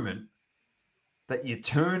moment that you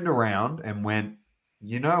turned around and went,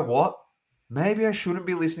 you know what? Maybe I shouldn't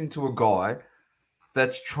be listening to a guy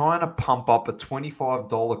that's trying to pump up a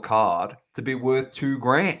 $25 card to be worth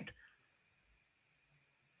 $2,000.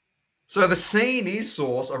 So the scene is,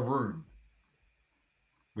 Sauce, a room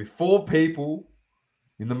with four people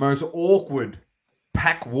in the most awkward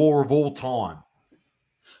pack war of all time.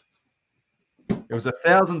 It was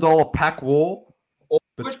 $1,000 pack war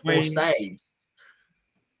between stage.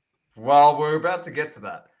 Well, we're about to get to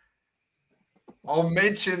that. I'll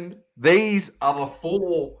mention these are the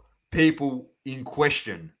four people in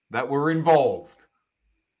question that were involved.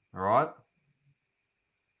 All right.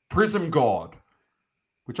 Prism God,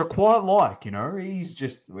 which I quite like.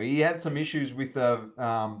 He had some issues with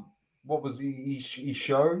what was his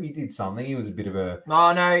show? He did something. He was a bit of a.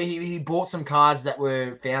 Oh no, he bought some cards that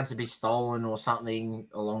were found to be stolen or something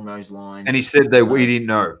along those lines. And he said that he didn't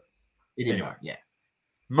know. He didn't know. Yeah.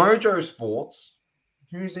 Mojo Sports,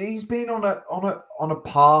 he's been on a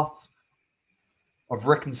path of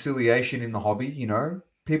reconciliation in the hobby.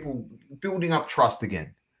 People building up trust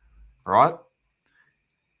again. Right.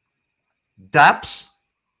 Daps,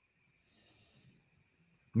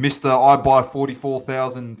 Mr. I buy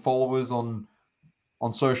 44,000 followers on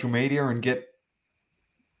social media and get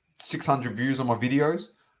 600 views on my videos.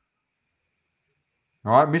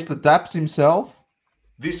 All right, Mr. Daps himself.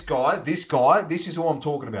 This guy, this is who I'm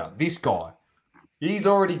talking about. This guy. He's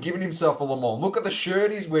already given himself a Le Mans. Look at the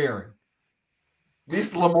shirt he's wearing.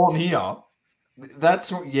 This Le Mans here,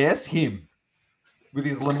 that's, yes, him. With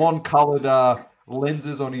his Le Mans coloured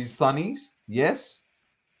lenses on his sunnies. Yes,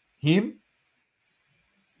 him.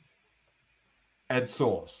 Ed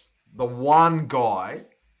Source. The one guy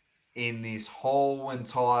in this whole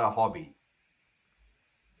entire hobby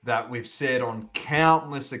that we've said on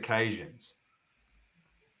countless occasions,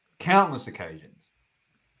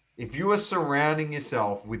 if you are surrounding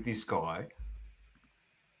yourself with this guy,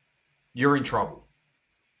 you're in trouble.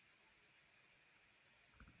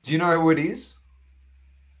 Do you know who it is?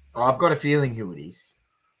 Oh, I've got a feeling who it is.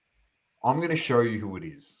 I'm going to show you who it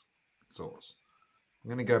is, Source. I'm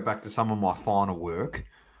going to go back to some of my finer work.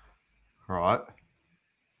 All right.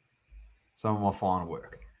 Some of my finer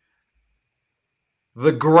work.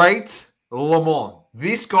 The great Le Mans.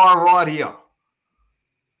 This guy right here.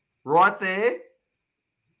 Right there.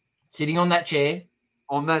 Sitting on that chair.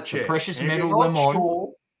 On that chair. The precious metal Le Mans.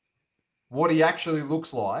 Sure what he actually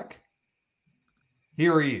looks like.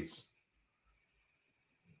 Here he is.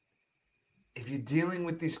 If you're dealing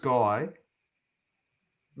with this guy,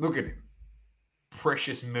 look at him.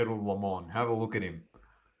 Precious metal Le Mans. Have a look at him.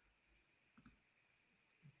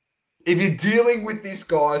 If you're dealing with this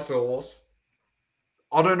guy, Source,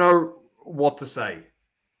 I don't know what to say.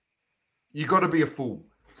 You got to be a fool.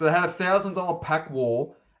 So they had a $1,000 pack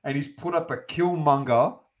war, and he's put up a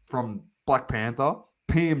Killmonger from Black Panther,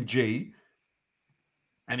 PMG,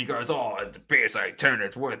 and he goes, "Oh, it's a PSA 10,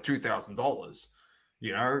 it's worth $2,000."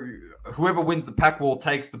 Whoever wins the pack war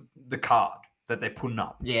takes the card that they're putting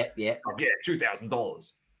up. Yeah. Oh, yeah,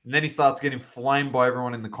 $2,000. And then he starts getting flamed by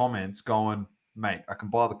everyone in the comments going, "Mate, I can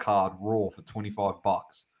buy the card raw for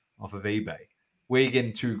 $25 off of eBay. Where are you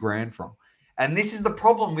getting $2,000 from?" And this is the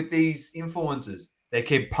problem with these influencers. They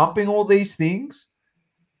keep pumping all these things,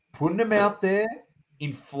 putting them out there,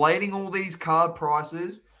 inflating all these card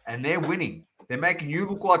prices, and they're winning. They're making you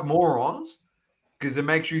look like morons because it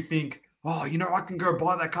makes you think, "Oh, I can go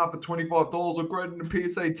buy that card for $25 or grade in a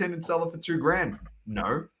PSA 10 and sell it for $2,000.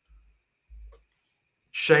 No.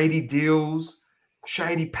 Shady deals,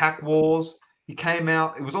 shady pack wars. He came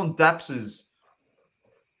out. It was on Daps's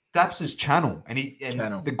channel, and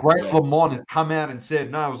the great Le Mans has come out and said,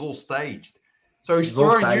 "No, it was all staged." So he's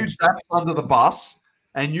throwing you Daps under the bus,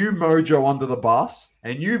 and you Mojo under the bus,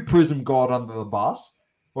 and you Prism God under the bus,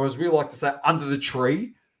 or as we like to say, under the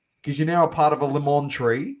tree, because you're now a part of a Le Mans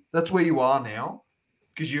tree. That's where you are now,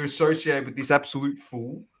 because you're associated with this absolute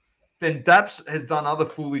fool. Then Daps has done other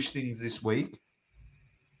foolish things this week.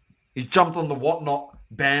 He's jumped on the Whatnot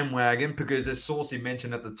bandwagon because, as Saucy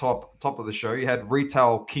mentioned at the top of the show, you had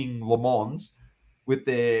Retail King Le Mans with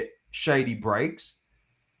their shady breaks,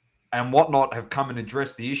 and Whatnot have come and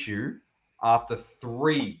addressed the issue after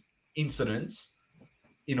 3 incidents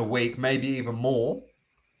in a week, maybe even more,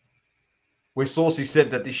 where Saucy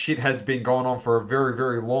said that this shit has been going on for a very,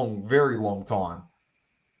 very long time.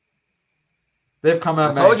 They've come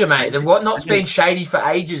out. I told you, mate. The Whatnot's been shady for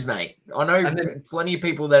ages, mate. I know plenty of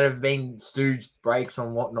people that have been stooged breaks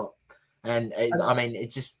on Whatnot, and it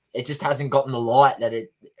just hasn't gotten the light that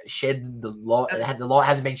it shed. The light, the light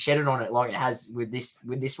hasn't been shedded on it like it has with this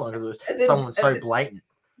one because it was someone so blatant.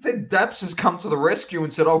 Then Daps has come to the rescue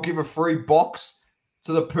and said, "I'll give a free box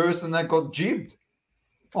to the person that got jibbed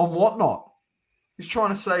on Whatnot." He's trying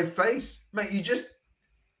to save face, mate.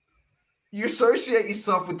 You associate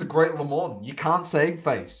yourself with the great Le Mans. You can't save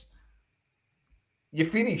face. You're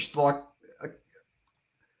finished.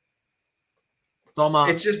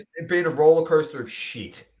 It's just been a roller coaster of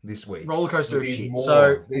shit this week. Roller coaster of shit. Morons.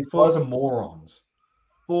 So these guys are morons.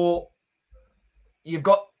 You've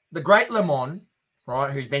got the great Le Mans,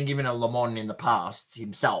 right? Who's been given a Le Mans in the past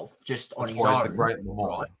himself, just on his own. The great Le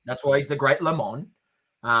Mans. Right? That's why he's the great Le Mans.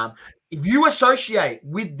 If you associate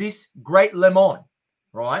with this great Le Mans,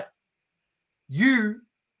 right? You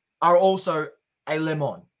are also a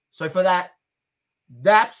lemon. So for that,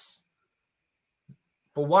 Daps,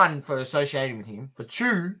 for one, for associating with him. For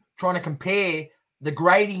two, trying to compare the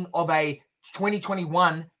grading of a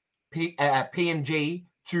 2021 PMG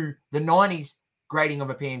to the 90s grading of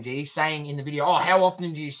a PMG, saying in the video, oh, how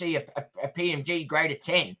often do you see a PMG grade a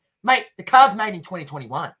 10? Mate, the card's made in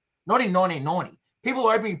 2021, not in 1990. People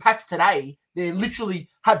are opening packs today. They literally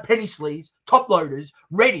have penny sleeves, top loaders,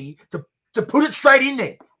 ready to put it straight in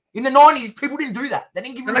there. In the 90s, people didn't do that. They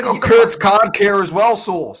didn't give. And they got Kurt's card care as well,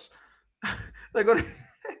 Sauce. They got.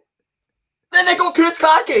 Then they got Kurt's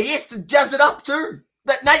card care, yes, to jazz it up too.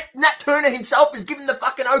 That Nat Turner himself is giving the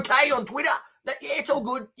fucking okay on Twitter. That yeah, it's all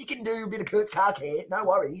good. You can do a bit of Kurt's card care, no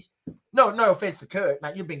worries. No offense to Kurt,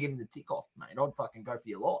 mate. You've been given the tick off, mate. I'd fucking go for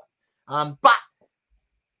your life. But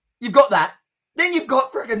you've got that. Then you've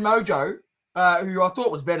got freaking Mojo, who I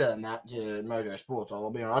thought was better than that, Mojo Sports. I'll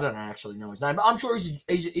be honest, I don't actually know his name, but I'm sure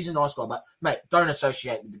he's a nice guy. But mate, don't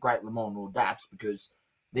associate with the Great Le Mans or Daps because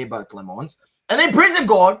they're both Le Mans. And then Prison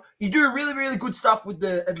God, you do really, really good stuff with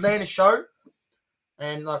the Atlanta show,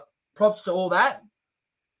 and like props to all that.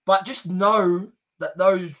 But just know that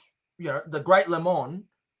those, the Great Le Mans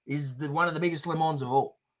is one of the biggest Le Mans of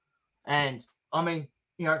all. And I mean,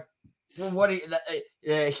 him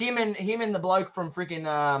and the bloke from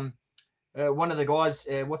freaking one of the guys,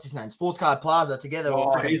 what's his name, Sports Car Plaza together.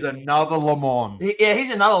 Oh, he's another Le Mans.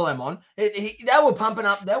 He's another Le Mans. They were pumping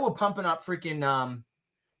up freaking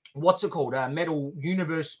what's it called? Metal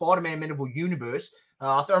Universe, Spider-Man Metal Universe.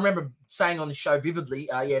 I remember saying on the show vividly,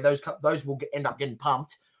 those will end up getting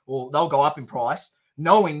pumped, or they'll go up in price,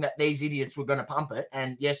 knowing that these idiots were going to pump it.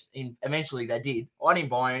 And yes, eventually they did. I didn't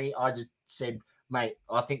buy any. I just said, mate,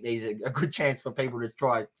 I think these are a good chance for people to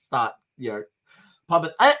try start, pump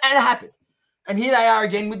it. And it happened. And here they are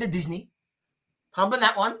again with the Disney, pumping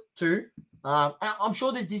that one too. I'm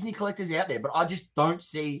sure there's Disney collectors out there, but I just don't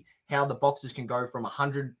see how the boxes can go from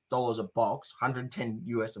 $100 a box, $110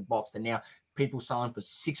 US a box, to now people selling for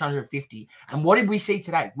 $650. And what did we see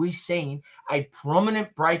today? We've seen a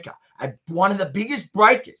prominent breaker, one of the biggest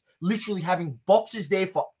breakers, literally having boxes there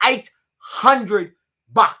for $800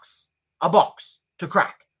 a box to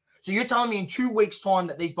crack. So you're telling me in 2 weeks' time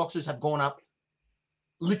that these boxes have gone up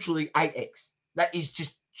literally 8x? That is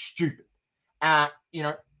just stupid.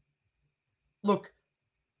 Look,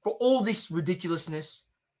 for all this ridiculousness,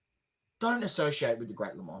 don't associate with the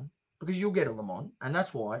Great Le Mans, because you'll get a Le Mans, and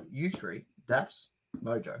that's why you three, Daps,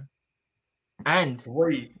 Mojo, and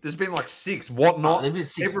three. There's been like six. Whatnot?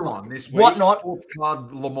 There's six. Everyone this week. Whatnot? Sports Car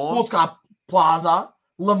Le Mans. Sports Car Plaza.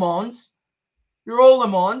 Le Mans. You're all Le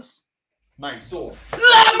Mans. Mate, so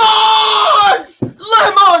Lemons!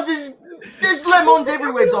 There's lemons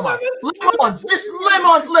everywhere, Domo. Lemons, just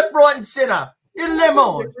lemons left, right, and center. You're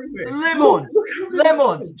lemons,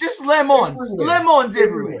 just lemons, lemons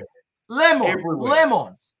everywhere.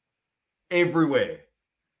 Lemons. Everywhere.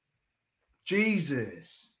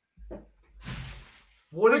 Jesus.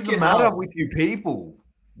 What is the matter with you people?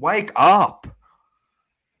 Wake up.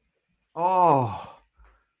 Oh.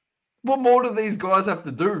 What more do these guys have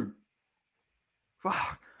to do?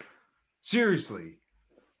 Fuck. Seriously.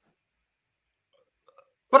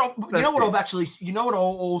 But you know what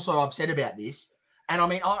I've said about this? And I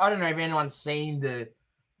mean, I don't know if anyone's seen the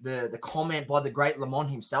comment by the Great Le Mans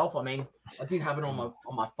himself. I mean, I did have it on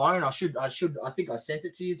my phone. I think I sent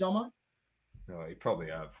it to you, Domo. No, you probably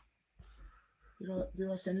have. Did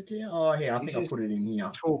I send it to you? Oh, yeah, I think I put it in here.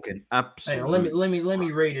 Talking absolutely. Hang on, let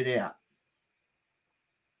me read it out.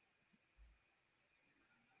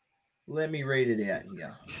 Let me read it out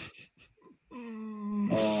here.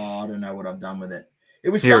 Oh, I don't know what I've done with it. It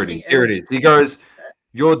was Here it is. He goes,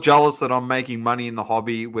 "You're jealous that I'm making money in the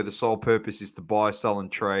hobby where the sole purpose is to buy, sell,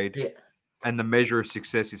 and trade. Yeah. And the measure of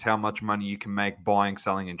success is how much money you can make buying,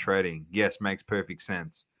 selling, and trading." Yes, makes perfect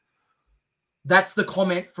sense. That's the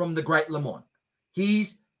comment from the Great Le Mans.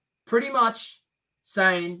 He's pretty much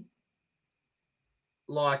saying,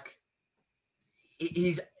 like,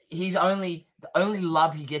 the only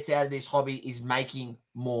love he gets out of this hobby is making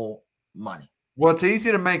more money. Well, it's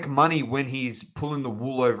easy to make money when he's pulling the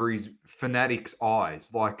wool over his fanatics' eyes.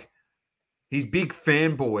 Like, his big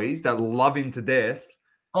fanboys that love him to death.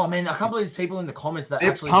 Oh, man, I can't believe there's people in the comments that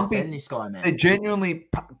actually defend this guy, man. They're genuinely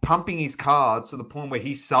pumping his cards to the point where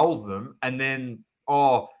he sells them, and then,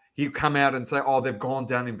 he'll come out and say, they've gone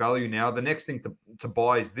down in value now. The next thing to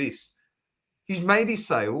buy is this. He's made his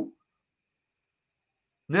sale.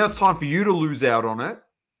 Now it's time for you to lose out on it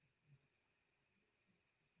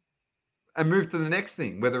and move to the next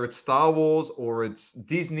thing, whether it's Star Wars or it's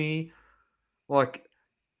Disney. Like,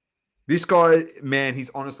 this guy, man, he's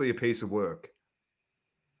honestly a piece of work.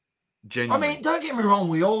 Genuinely. I mean, don't get me wrong.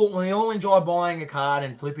 We all enjoy buying a card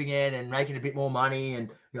and flipping it and making a bit more money and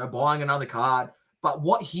buying another card. But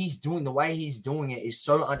what he's doing, the way he's doing it, is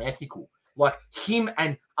so unethical. Like him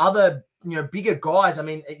and other bigger guys. I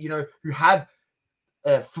mean, who have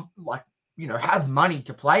have money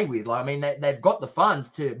to play with. Like, I mean, they've got the funds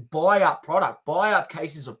to buy up product, buy up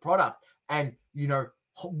cases of product, and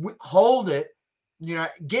hold it.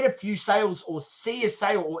 Get a few sales or see a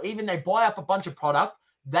sale, or even they buy up a bunch of product.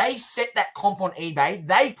 They set that comp on eBay.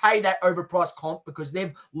 They pay that overpriced comp because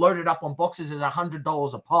they've loaded up on boxes as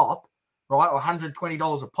 $100 a pop, right, or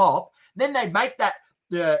 $120 a pop. Then they make that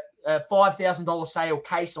 $5,000 sale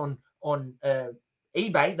case on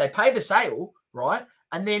eBay. They pay the sale, right,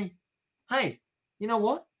 and then, hey, you know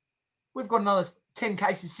what? We've got another 10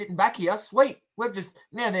 cases sitting back here. Sweet.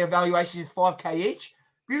 Now their valuation is $5K each.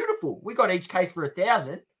 Beautiful. We got each case for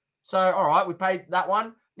 $1,000. So, all right, we paid that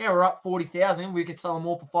one. Now we're up 40,000. We could sell them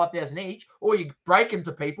all for 5,000 each, or you break them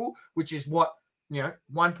to people, which is what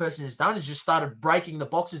one person has done. Is just started breaking the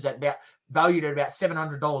boxes valued at about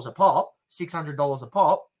 $700 a pop, $600 a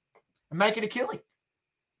pop, and make it a killing.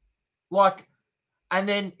 And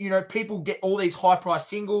then people get all these high price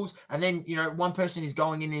singles, and then one person is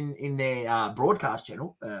going in their broadcast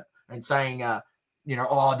channel and saying,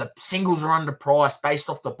 the singles are underpriced based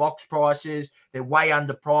off the box prices. They're way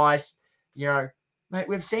underpriced. Mate,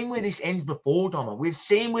 we've seen where this ends before, Doma. We've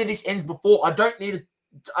seen where this ends before. I don't know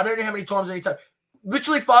how many times I need to.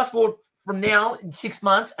 Literally fast forward from now in 6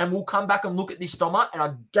 months, and we'll come back and look at this, Doma, and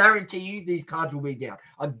I guarantee you these cards will be down.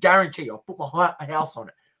 I guarantee you. I'll put my house on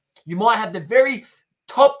it. You might have the very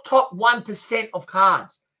top 1% of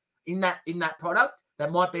cards in that product that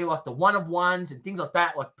might be like the one of ones and things like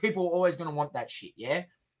that. Like, people are always going to want that shit, yeah?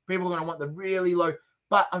 People are going to want the really low.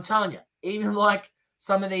 But I'm telling you, even like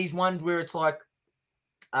some of these ones where it's like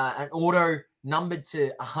an auto numbered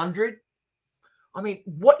to 100. I mean,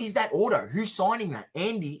 what is that auto? Who's signing that?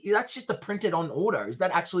 Andy, that's just a printed on auto. Is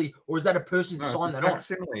that actually, or is that a person signed that on?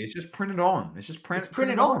 Similarly, it's just printed on. It's just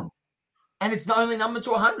printed on. And it's not only numbered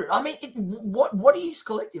to 100. I mean, what are you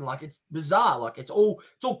collecting? Like, it's bizarre. Like, it's all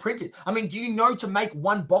printed. I mean, do you know to make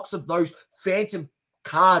one box of those phantom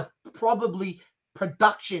cards, probably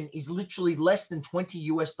production is literally less than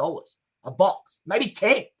 $20 a box, maybe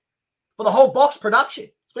 10 for the whole box production,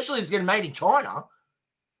 especially if it's getting made in China.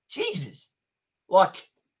 Jesus.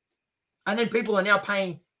 And then people are now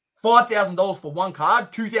paying $5,000 for one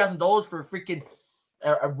card, $2,000 for a freaking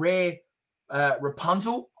a rare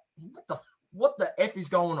Rapunzel. What the F is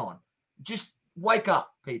going on? Just wake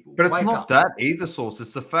up, people. But it's not that either, Source.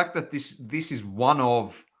 It's the fact that this is one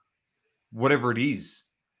of whatever it is.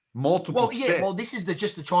 Multiple sets. Well, this is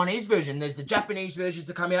just the Chinese version. There's the Japanese version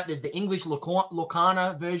to come out. There's the English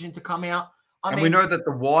Lorcana version to come out. I mean, we know that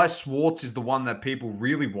the Weiss Schwartz is the one that people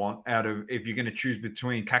really want out of, if you're going to choose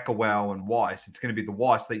between Kakawau and Weiss, it's going to be the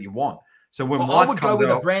Weiss that you want. So when Weiss I would comes go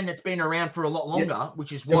with out, a brand that's been around for a lot longer,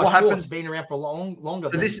 which is Weiss Schwartz, been around for longer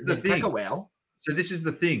so this is the thing. Kakawau. So this is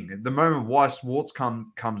the thing. The moment Weiss Schwartz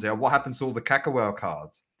comes out, what happens to all the Kakawau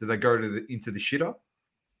cards? Do they go into the shitter?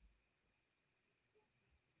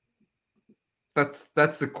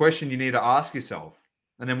 That's the question you need to ask yourself.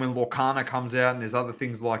 And then when Lorcana comes out and there's other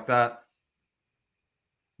things like that,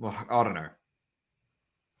 well, I don't know.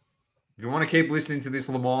 If you want to keep listening to this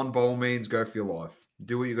Le Mans, by all means, go for your life.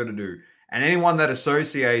 Do what you got to do. And anyone that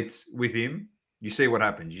associates with him, you see what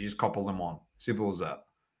happens. You just couple them on. Simple as that.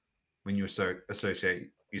 When you associate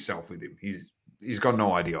yourself with him, he's got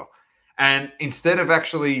no idea. And instead of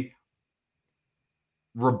actually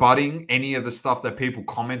rebutting any of the stuff that people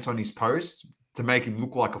comment on his posts to make him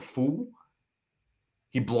look like a fool,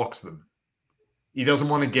 he blocks them. He doesn't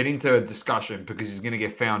want to get into a discussion because he's going to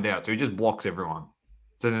get found out. So he just blocks everyone.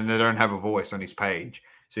 So then they don't have a voice on his page.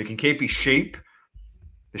 So he can keep his sheep.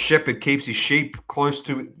 The shepherd keeps his sheep close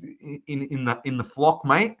to in the flock,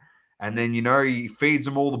 mate. And then, he feeds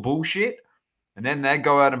them all the bullshit. And then they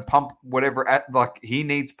go out and pump whatever he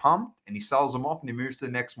needs pumped. And he sells them off and he moves to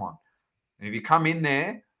the next one. And if you come in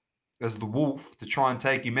there as the wolf to try and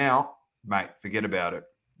take him out, mate, forget about it.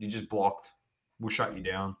 You're just blocked. We'll shut you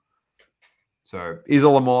down. So he's a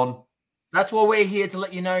Le Mans. That's why we're here, to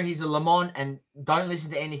let you know he's a Le Mans, and don't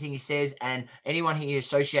listen to anything he says. And anyone he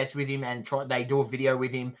associates with him and they do a video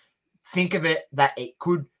with him, think of it that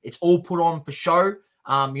it's all put on for show.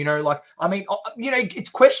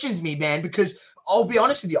 It questions me, man, because I'll be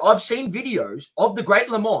honest with you. I've seen videos of the Great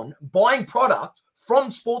Le Mans buying product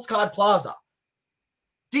from Sports Card Plaza.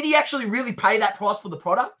 Did he actually really pay that price for the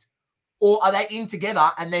product? Or are they in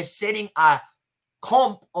together and they're setting a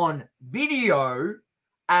comp on video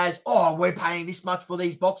as, we're paying this much for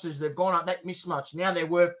these boxes. They've gone up that much. Now they're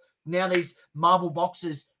worth now these Marvel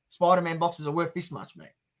boxes, Spider-Man boxes are worth this much,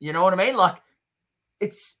 mate. You know what I mean? Like,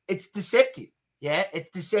 it's deceptive. Yeah, it's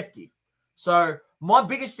deceptive. So my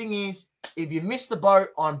biggest thing is, if you miss the boat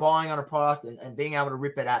on buying on a product and being able to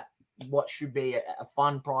rip it at what should be a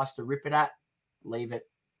fun price to rip it at, leave it.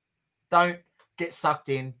 Don't get sucked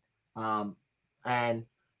in. And,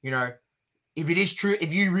 if it is true,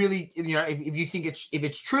 if you really, if you think if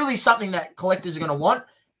it's truly something that collectors are going to want,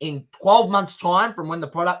 in 12 months' time from when the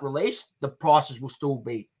product released, the prices will still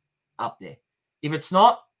be up there. If it's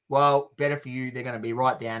not, well, better for you. They're going to be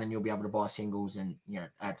right down, and you'll be able to buy singles and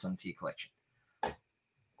add some to your collection.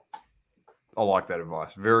 I like that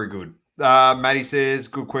advice. Very good. Matty says,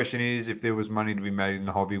 good question is, if there was money to be made in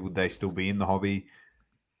the hobby, would they still be in the hobby?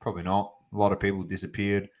 Probably not. A lot of people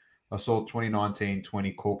disappeared. I saw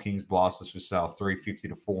 2019-20 Core Kings blasters for sale, $350 to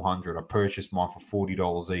 $400. I purchased mine for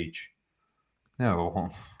 $40 each. No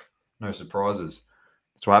surprises.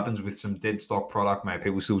 That's what happens with some dead stock product, mate.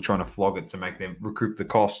 People still trying to flog it to make them recoup the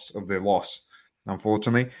costs of their loss,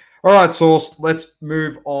 unfortunately. All right, Sauce, let's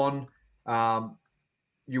move on.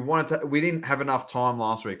 We didn't have enough time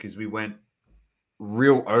last week because we went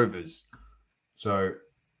real overs. So it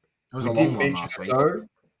was a long one last week. Though,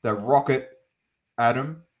 the Rocket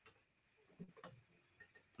Adam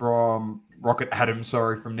from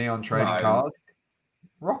Neon Trading Cards.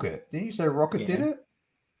 Rocket. Didn't you say Rocket did it?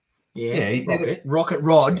 Yeah, he did it. Rocket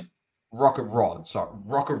Rod. Sorry.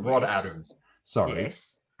 Rocket Rod Adams. Sorry.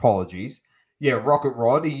 Yes. Apologies. Yeah, Rocket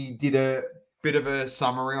Rod. He did a bit of a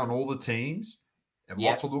summary on all the teams and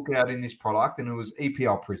what to look at in this product, and it was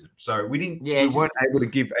EPL Prism. So we weren't able to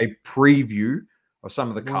give a preview of some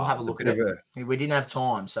of the cards. We'll have a look at it. We didn't have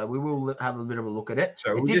time, so we will have a bit of a look at it.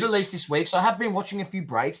 So it did release this week, so I have been watching a few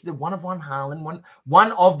breaks. The one of one Haaland,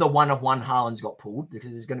 one of one Haalands got pulled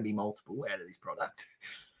because there's going to be multiple out of this product.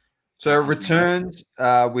 So it returns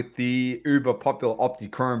with the uber popular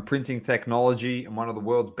Optichrome printing technology in one of the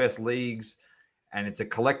world's best leagues, and it's a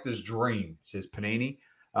collector's dream, says Panini.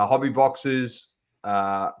 Hobby boxes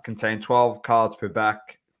contain 12 cards per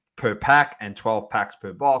pack and 12 packs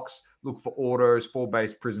per box. Look for autos, 4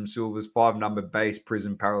 base Prism Silvers, 5 number base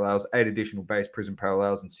Prism Parallels, 8 additional base Prism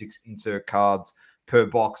Parallels, and 6 insert cards per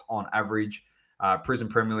box on average. Prism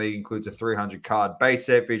Premier League includes a 300-card base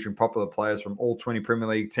set featuring popular players from all 20 Premier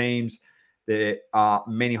League teams. There are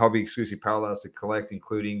many hobby-exclusive parallels to collect,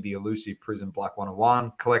 including the elusive Prism Black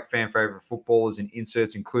 101. Collect fan-favorite footballers and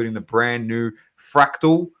inserts, including the brand-new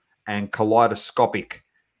Fractal and Kaleidoscopic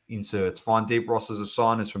inserts. Find deep rosters of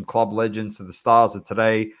signers from club legends to the stars of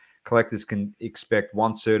today. Collectors can expect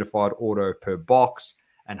 1 certified auto per box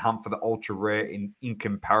and hunt for the ultra-rare and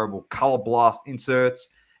incomparable Color Blast inserts,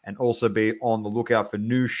 and also be on the lookout for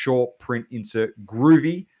new short print insert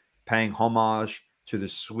Groovy, paying homage to the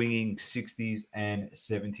swinging 60s and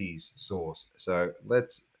 70s source. So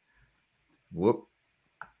that's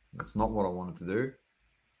not what I wanted to do.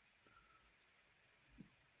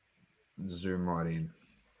 Zoom right in.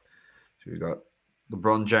 So we've got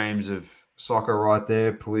LeBron James of soccer right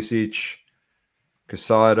there, Pulisic,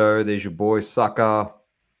 Casado, there's your boy Saka,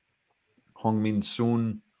 Hong-Min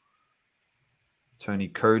Sun, Tony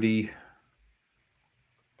Cody,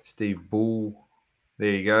 Steve Bull.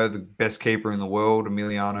 There you go. The best keeper in the world,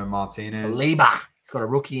 Emiliano Martinez. Saliba. He's got a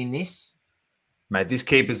rookie in this. Mate, this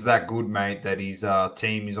keeper's that good, mate, that his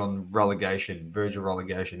team is on relegation, verge of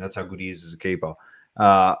relegation. That's how good he is as a keeper.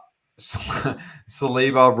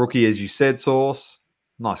 Saliba, rookie, as you said, Sauce.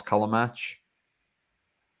 Nice color match.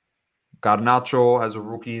 Garnacho has a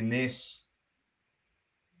rookie in this.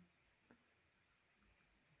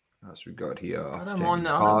 As we got here. I don't mind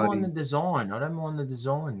the design.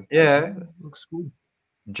 Yeah. Looks good.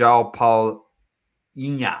 João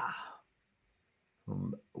Paulinho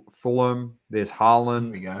from Fulham. There's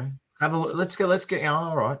Haaland. There we go. Have a look. Let's get.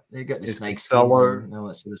 All right. You got the snake skins and all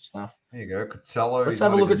that sort of stuff. There you go. Costello. Let's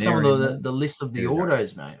have a look at some of the list of the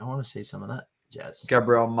autos, mate. I want to see some of that jazz.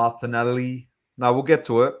 Gabriel Martinelli. No, we'll get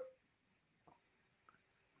to it.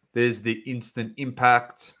 There's the instant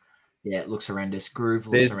impact. Yeah, it looks horrendous. Groove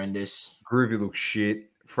looks horrendous. Groovy looks shit.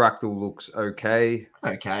 Fractal looks okay.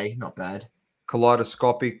 Okay, not bad.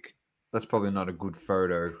 Kaleidoscopic. That's probably not a good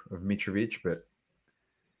photo of Mitrovic, but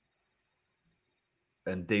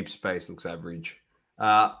and Deep Space looks average.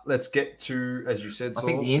 Let's get to, as you said, I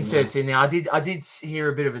think the inserts in there. I did hear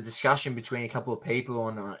a bit of a discussion between a couple of people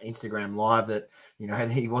on Instagram Live that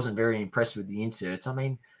he wasn't very impressed with the inserts. I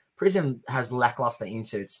mean, Prism has lackluster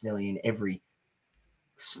inserts nearly in every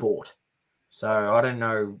sport. So I don't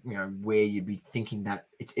know, where you'd be thinking that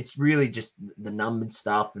it's really just the numbered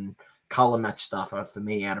stuff and color match stuff for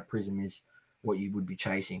me out of Prism is what you would be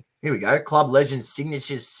chasing. Here we go. Club Legends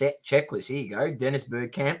Signatures Set Checklist. Here you go. Dennis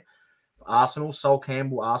Bergkamp, Arsenal. Sol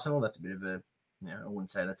Campbell, Arsenal. That's a bit of a, I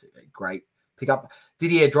wouldn't say that's a great pickup.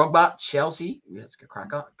 Didier Drogba, Chelsea. That's a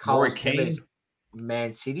cracker. Carlos Tevez,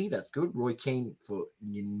 Man City. That's good. Roy Keane for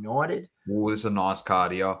United. Oh, this is a nice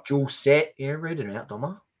card here. Dual set. Yeah, read it out,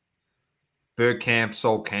 Doma. Bergkamp,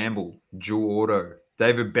 Sol Campbell, dual auto.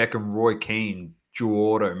 David Beckham, Roy Keane,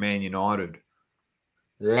 dual auto, Man United.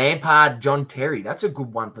 Lampard, John Terry. That's a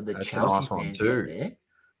good one for the Chelsea fans out there.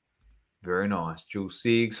 Very nice. Jules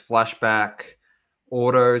Siegs, flashback,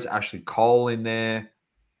 autos, Ashley Cole in there.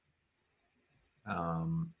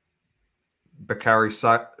 Bakary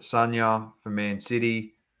Sanya for Man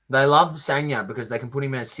City. They love Sanya because they can put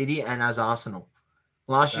him as City and as Arsenal.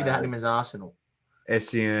 Last year they had him as Arsenal.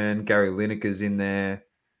 Essien, Gary Lineker's in there.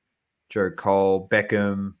 Joe Cole,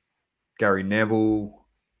 Beckham, Gary Neville.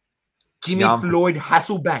 Jimmy Floyd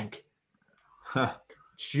Hasselbank.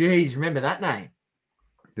 Jeez, remember that name?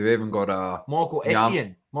 They've even got Michael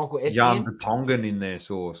Essien. Jan Vertonghen in their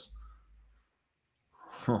source.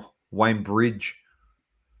 Wayne Bridge.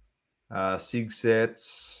 Sig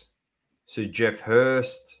sets. So Jeff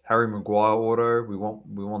Hurst, Harry Maguire auto. We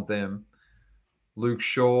want them. Luke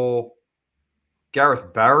Shaw,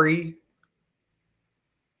 Gareth Barry,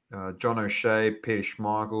 John O'Shea, Peter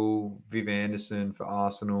Schmeichel, Viv Anderson for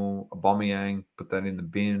Arsenal, Aubameyang, put that in the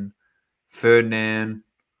bin. Ferdinand,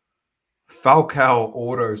 Falcao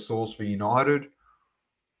auto source for United.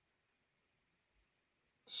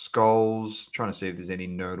 Skulls, trying to see if there's any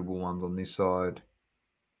notable ones on this side.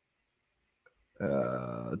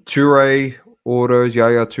 Toure autos,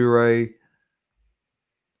 Yaya Toure.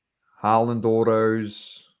 Haaland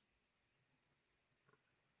autos.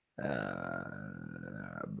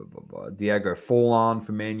 Diego Forlan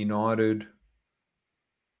for Man United.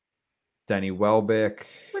 Danny Welbeck.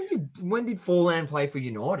 When did Forlan play for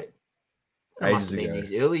United? That must have been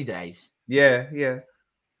his early days. Yeah.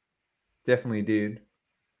 Definitely did.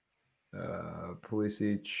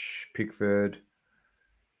 Pulisic, Pickford.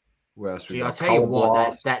 Where else we got? I'll tell you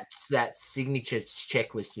what, that signature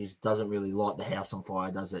checklist doesn't really light the house on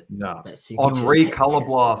fire, does it? No. Henri Color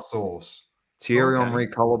Blast source. Thierry Henry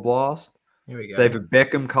Color Blast. Here we go. David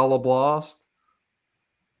Beckham Color Blast.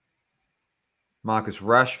 Marcus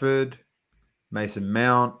Rashford. Mason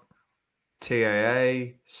Mount.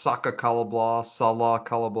 TAA. Saka Color Blast. Salah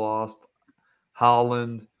Color Blast.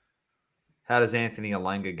 Haaland. How does Anthony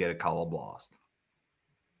Alanga get a Color Blast?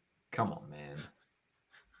 Come on, man.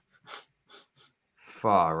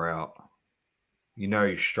 Far out. You know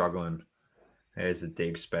you're struggling. There's the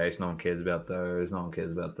deep space. No one cares about those. No one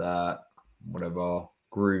cares about that. Whatever.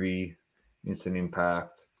 Groovy. Instant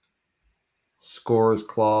Impact. Scorers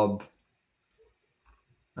Club.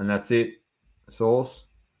 And that's it. Source.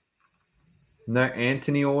 No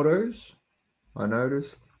Anthony autos. I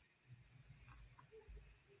noticed.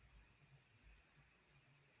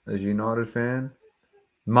 As a United fan.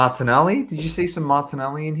 Martinelli. Did you see some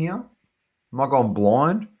Martinelli in here? Am I going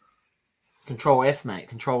blind? Control F, mate.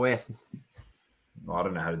 Control F. I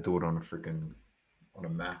don't know how to do it on a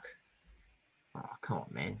Mac. Oh, come on,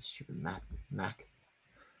 man. Stupid Mac.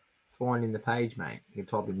 Finding the page, mate. You can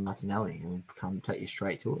type in Martinelli and it'll come take you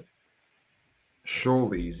straight to it.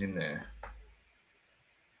 Surely he's in there.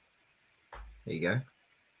 There you go.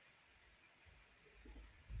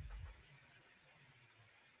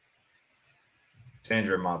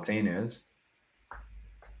 Sandro Martinez.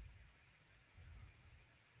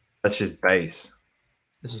 That's just base.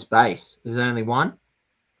 This is base. There's only one.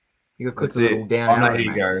 You got to click the little down arrow,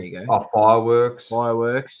 mate. There you go. Oh, fireworks.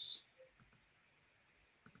 Fireworks.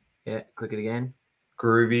 Yeah, click it again.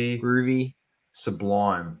 Groovy.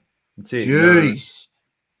 Sublime. That's it. Jeez.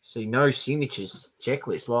 See, no signatures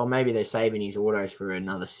checklist. Well, maybe they're saving his autos for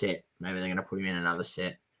another set. Maybe they're going to put him in another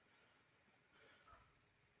set.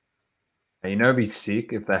 You know, it'd be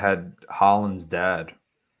sick if they had Haaland's dad.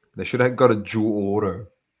 They should have got a dual auto.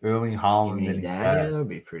 Erling Haaland and his dad. Yeah, that would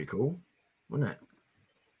be pretty cool, wouldn't it?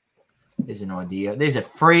 There's an idea. There's a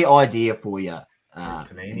free idea for you,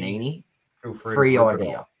 Panini. Feel free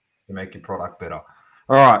idea to make your product better.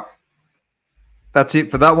 All right. That's it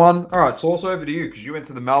for that one. All right, Source, over to you because you went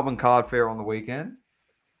to the Melbourne Card Fair on the weekend.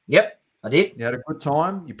 Yep, I did. You had a good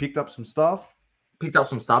time. You picked up some stuff.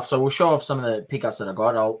 So we'll show off some of the pickups that I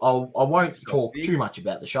got. I won't talk too much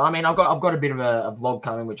about the show. I mean, I've got a bit of a vlog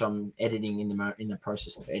coming, which I'm editing in the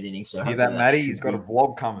process of editing. So hear that, Matty? He's got a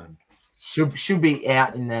vlog coming. Should be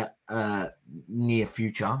out in the near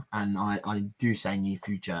future, and I do say near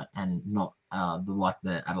future, and not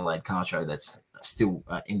the Adelaide Car Show that's still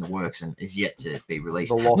in the works and is yet to be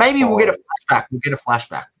released. Maybe we'll get a flashback. We'll get a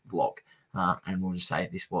flashback vlog. And we'll just say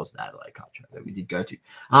this was the Adelaide card show that we did go to.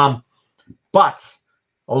 But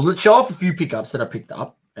I'll show off a few pickups that I picked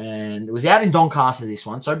up. And it was out in Doncaster, this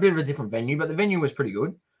one. So a bit of a different venue, but the venue was pretty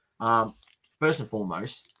good. First and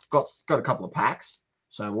foremost, got a couple of packs.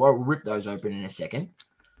 So we'll rip those open in a second.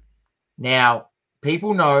 Now,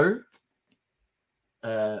 people know,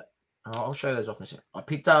 I'll show those off in a second. I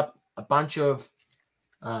picked up a bunch of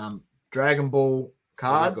Dragon Ball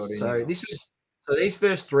cards. So these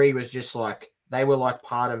first three was just like, they were like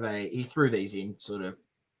part of he threw these in sort of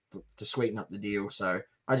to sweeten up the deal. So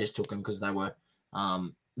I just took them because they were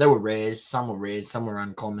rares. Some were rares, some were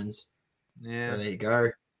uncommons. Yeah. So there you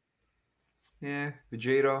go. Yeah,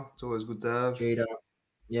 Vegeta. It's always good to have. Vegeta.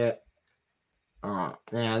 Yeah. All right.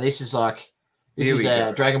 Now this is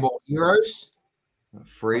Dragon Ball Heroes.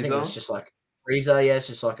 Frieza. I think it's just like Frieza. Yeah, it's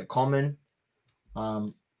just like a common.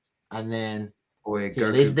 And then these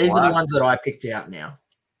are the ones that I picked out now.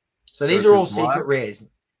 So these are all secret rares.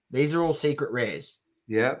 These are all secret rares.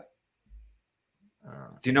 Yep.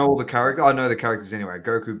 Do you know all the characters? I know the characters anyway.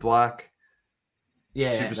 Goku Black.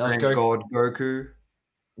 Yeah. Super Saiyan God Goku.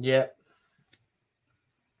 Yep.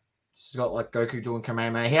 He's got like Goku doing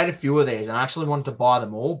Kamehameha. He had a few of these, and I actually wanted to buy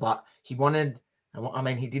them all, but he wanted.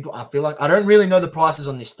 He did. I feel like I don't really know the prices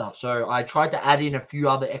on this stuff, so I tried to add in a few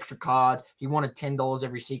other extra cards. He wanted $10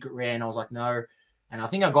 every secret rare, and I was like, no. And I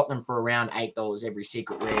think I got them for around $8 every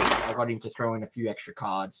secret rare. I got him to throw in a few extra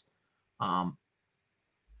cards. Oh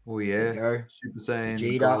yeah, Super Saiyan.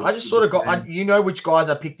 Vegeta. I just sort of got. You know which guys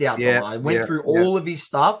I picked out. Yeah, I went through all of his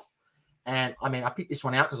stuff. And I picked this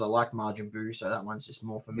one out because I like Majin Buu, so that one's just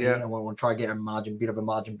more for me. I want to try to get a bit of a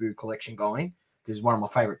Majin Buu collection going because it's one of my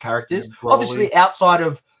favorite characters. Obviously, outside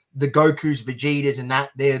of the Gokus, Vegetas, and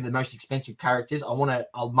that, they're the most expensive characters.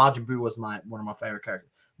 Majin Buu was one of my favorite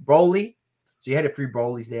characters. Broly. So you had a few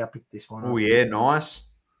Brolys there. I picked this one up. Oh yeah, nice.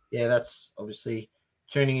 Yeah, that's obviously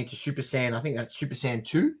turning into Super Saiyan. I think that's Super Saiyan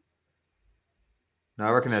 2. No,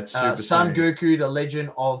 I reckon that's Super Son Saiyan. Goku, the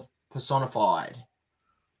Legend of Personified.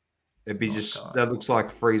 It'd be that looks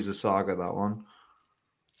like Frieza Saga, that one.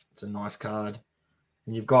 It's a nice card.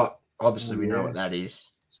 And you've got, obviously, we know what that is.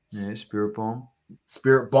 Yeah, Spirit Bomb.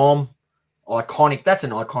 Spirit Bomb. Iconic. That's an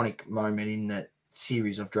iconic moment in the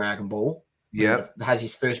series of Dragon Ball. Yeah. Has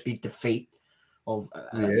his first big defeat of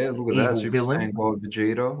look at that. Super Saiyan God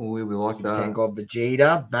Vegeta. We like Super that. Saiyan God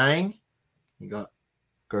Vegeta. Bang. You got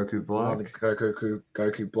Goku Black.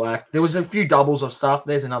 Goku Black. There was a few doubles of stuff.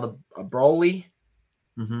 There's another Broly.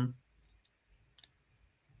 Mm-hmm.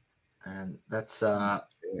 And that's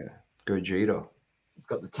Gogeta. He's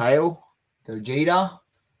got the tail, Gogeta,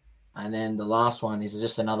 and then the last one is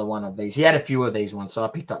just another one of these. He had a few of these ones, so I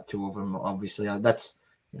picked up two of them. Obviously, that's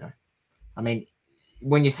when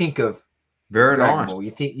you think of Dragon Ball, you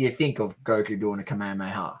think of Goku doing a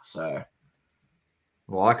Kamehameha. So,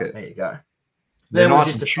 like it. There you go. They're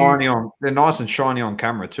nice and shiny They're nice and shiny on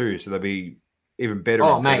camera too, so they'll be even better.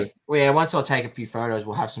 Oh, mate. Well, yeah. Once I take a few photos,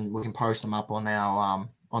 we'll have some. We can post them up on our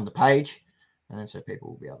on the page, and then so people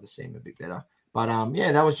will be able to see them a bit better. But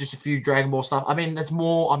that was just a few Dragon Ball stuff. That's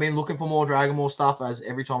more. I've been looking for more Dragon Ball stuff as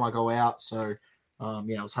every time I go out. So I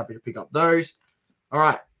was happy to pick up those. All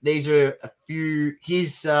right, these are a few.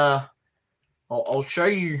 Here's I'll show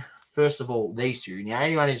you first of all these two. Now,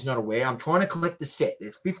 anyone who's not aware, I'm trying to collect the set.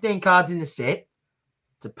 There's 15 cards in the set.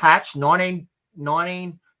 It's a patch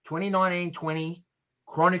 2019-20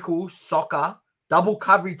 Chronicles Soccer double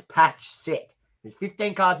coverage patch set. There's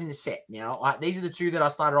 15 cards in the set. Now, these are the two that I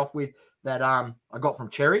started off with that I got from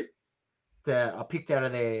Cherry. I picked out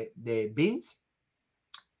of their bins.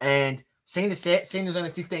 And seen the set, seen there's only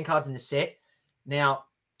 15 cards in the set. Now,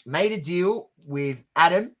 made a deal with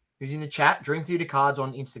Adam, who's in the chat, Dream Theater Cards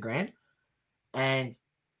on Instagram. And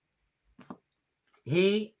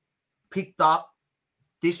he picked up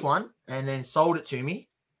this one and then sold it to me.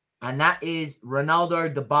 And that is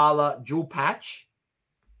Ronaldo Dybala dual patch.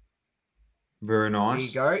 Very nice. There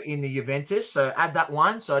you go, in the Juventus. So add that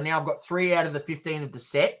one. So now I've got 3 out of the 15 of the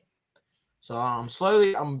set. So I'm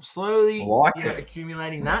slowly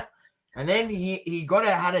accumulating that. And then he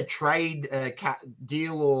had a trade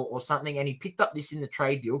deal or something, and he picked up this in the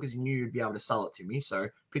trade deal because he knew he'd be able to sell it to me. So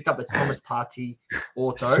picked up a Thomas Partey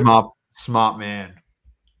auto. Smart man.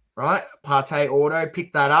 Right? Partey auto.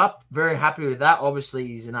 Picked that up. Very happy with that. Obviously,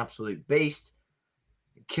 he's an absolute beast.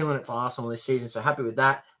 Killing it for Arsenal this season. So happy with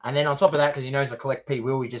that. And then on top of that, because he knows I collect P.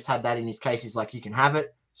 Will, he just had that in his case. He's like, you can have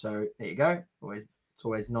it. So there you go. It's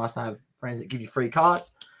always nice to have friends that give you free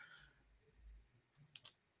cards.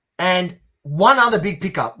 And one other big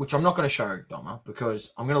pickup, which I'm not going to show, Doma,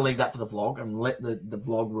 because I'm going to leave that for the vlog and let the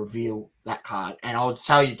vlog reveal that card. And I'll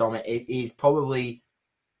tell you, Doma, it is probably,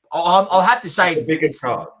 I'll have to say the biggest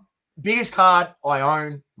card. Biggest card I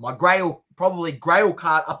own. My Grail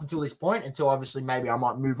card up until this point. Until obviously maybe I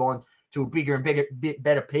might move on to a bigger and bit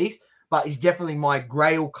better piece. But it's definitely my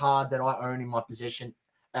Grail card that I own in my possession,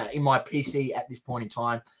 in my PC at this point in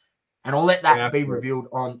time. And I'll let that be revealed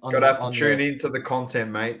on. Gotta have to tune into the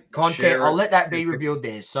content, mate. I'll let that be revealed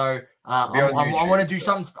there. So I want to do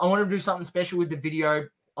something. I want to do something special with the video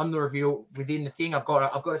on the reveal within the thing. I've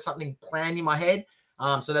got something planned in my head.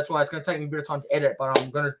 So that's why it's going to take me a bit of time to edit. But I'm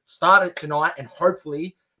going to start it tonight, and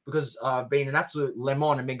hopefully, because I've been an absolute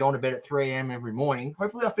lemon and been going to bed at 3 a.m. every morning,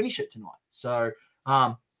 hopefully I'll finish it tonight. So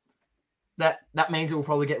that means it will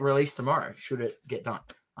probably get released tomorrow. Should it get done?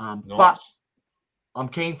 Nice. But I'm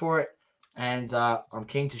keen for it, and I'm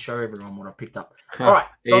keen to show everyone what I've picked up. All right,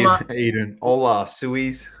 Eden, hola,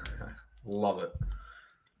 Suies. Love it.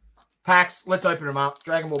 Packs, let's open them up.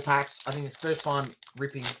 Dragon Ball packs. I think it's first time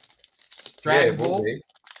ripping Dragon Ball.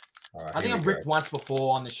 Right, I think I've ripped once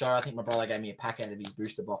before on the show. I think my brother gave me a pack out of his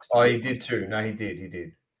booster box. Oh, he did too. No, he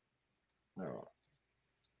did. All right.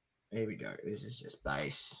 Here we go. This is just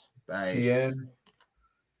base. Tien,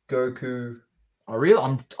 Goku.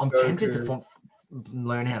 I'm tempted to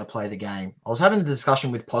learn how to play the game. I was having a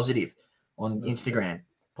discussion with Positive on Instagram.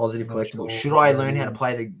 Positive Collectibles. Should I learn how to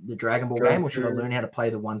play the Dragon Ball game, or should I learn how to play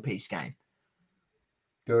the One Piece game?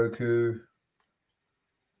 Goku,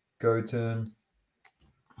 Goten,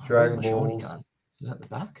 Dragon Ball. Is it at the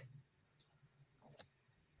back?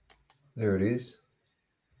 There it is.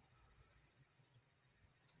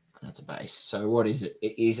 That's a base. So what is it?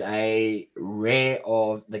 It is a rare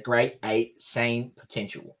of the Great 8 Sane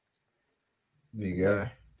Potential. There you go.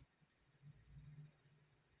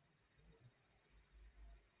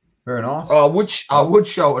 Very nice. Oh, I would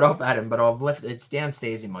show it off, Adam, but I've left it's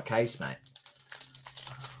downstairs in my case, mate.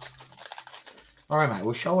 All right, mate.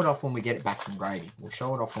 We'll show it off when we get it back from Grady.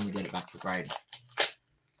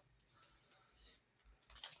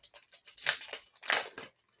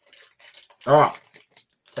 All right.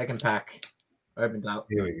 Second pack opens up.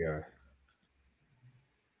 Here we go.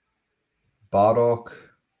 Bardock.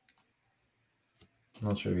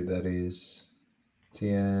 Not sure who that is.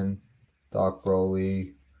 Tien, Dark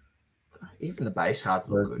Broly. Even the base cards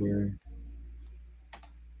look good.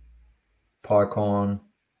 Pycon.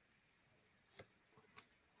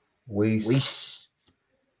 Whis.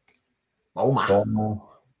 Bulma.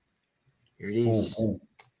 Here it is.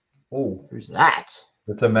 Ooh. Who's that?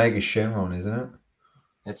 That's Omega Shenron, isn't it?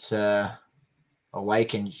 It's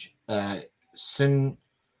Awakened. Sun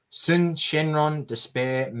Shenron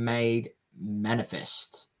Despair Made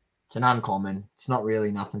Manifest. It's an uncommon. It's not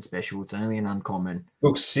really nothing special. It's only an uncommon.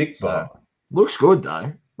 Looks sick, though. Looks good,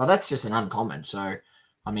 though. But that's just an uncommon. So,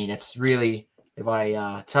 I mean, it's really, if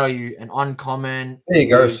I tell you an uncommon. There you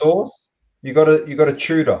go, Sauce. You got a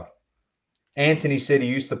tutor. Anthony said he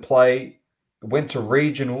used to went to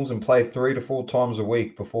regionals and played 3 to 4 times a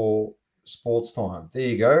week before sports time. There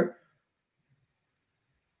you go.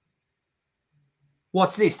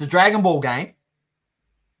 What's this? The Dragon Ball game?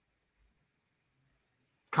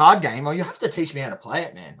 Card game? Oh, you have to teach me how to play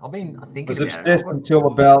it, man. I've been thinking about it. I was obsessed until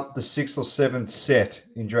about the 6th or 7th set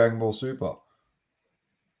in Dragon Ball Super.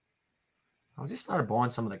 I just started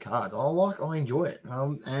buying some of the cards. I enjoy it.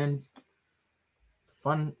 And it's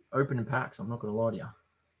fun opening packs. I'm not going to lie to you.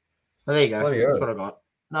 So there you go. That's what I got.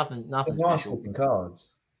 Nothing special. Nice looking cards.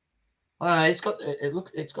 It's got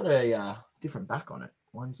a different back on it.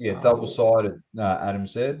 Double-sided. Adam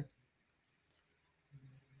said.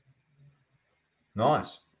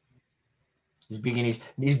 Nice. He's big into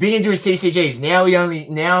his TCGs.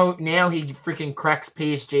 Now he freaking cracks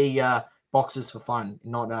PSG boxes for fun,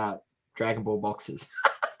 not Dragon Ball boxes.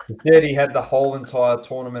 He said he had the whole entire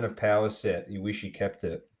Tournament of Power set. He wish he kept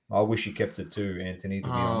it. I wish he kept it too, Anthony, to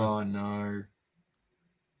be honest. Oh no.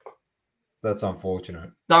 That's unfortunate.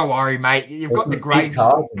 Don't worry, mate. You've got the gravy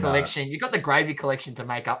collection. You've got the gravy collection to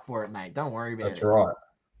make up for it, mate. Don't worry about it. That's right.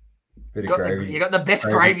 Bit of gravy. You got the best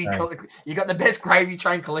gravy. You got the best gravy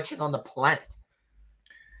train collection on the planet.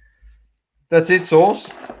 That's it, Sauce.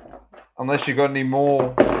 Unless you got any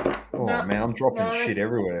more. Oh man, I'm dropping shit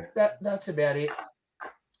everywhere. That's about it.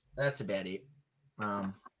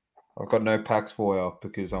 I've got no packs for you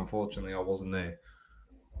because unfortunately I wasn't there.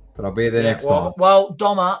 But I'll be there next time. Well,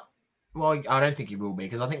 Doma. Well, I don't think you will be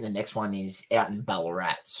because I think the next one is out in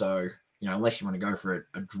Ballarat. So, unless you want to go for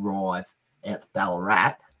a drive out to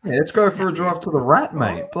Ballarat. Yeah, let's go for a drive to the Rat,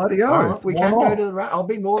 mate. Bloody hell. If we can go to the Rat, I'll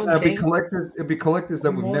be more than keen. It'll be collectors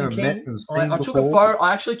that we've never met and seen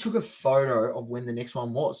I actually took a photo of when the next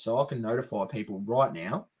one was, so I can notify people right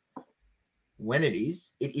now when it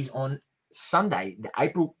is. It is on Sunday, the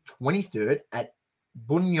April 23rd at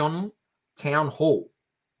Bunyon Town Hall.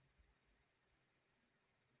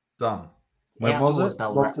 Done. When Out was towards it?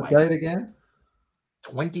 Ballarat What's the way. date again?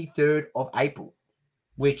 23rd of April,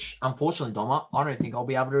 which unfortunately, Doma, I don't think I'll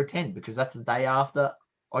be able to attend because that's the day after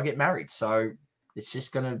I get married. So it's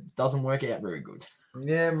just doesn't work out very good.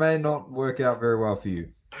 Yeah, it may not work out very well for you.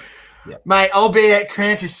 Yeah, mate, I'll be at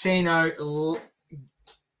Crown Casino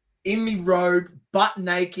in me robe, butt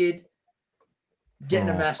naked, getting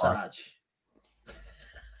a massage.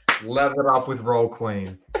 Lather it up with roll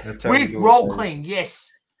clean. With roll clean,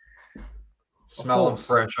 yes. Smelling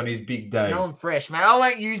fresh on his big day. Smelling fresh, mate. I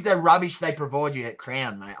won't use the rubbish they provide you at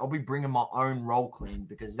Crown, mate. I'll be bringing my own roll clean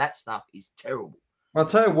because that stuff is terrible. I'll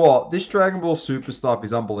tell you what, this Dragon Ball Super stuff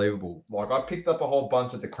is unbelievable. Like, I picked up a whole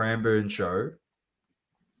bunch at the Cranbourne show,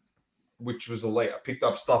 which was elite. I picked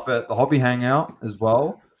up stuff at the Hobby Hangout as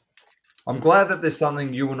well. I'm glad that there's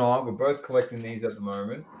something you and we're both collecting these at the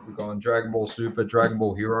moment. We're going Dragon Ball Super, Dragon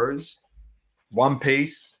Ball Heroes, One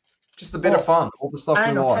Piece, just a bit of fun. All the stuff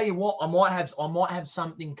and I'll tell you what, I might have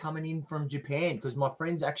something coming in from Japan because my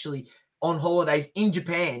friend's actually on holidays in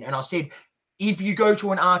Japan, and I said, if you go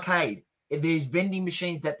to an arcade, there's vending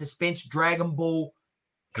machines that dispense Dragon Ball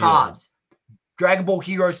cards, Dragon Ball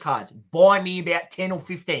Heroes cards. Buy me about 10 or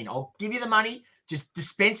 15. I'll give you the money. Just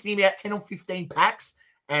dispense me about 10 or 15 packs,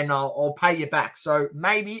 and I'll pay you back. So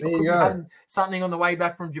maybe I could be having something on the way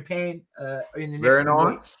back from Japan in the next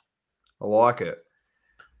week. I like it.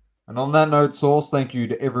 And on that note, Sauce, thank you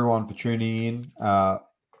to everyone for tuning in.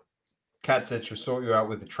 Kat said she'll sort you out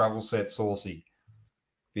with a travel set, Saucy,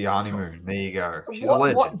 for your honeymoon. There you go. She's a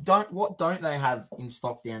legend. What don't they have in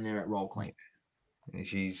stock down there at Roll Clean?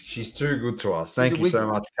 She's too good to us. Thank you so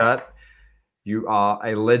much, Kat. You are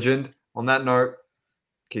a legend. On that note,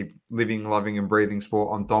 keep living, loving, and breathing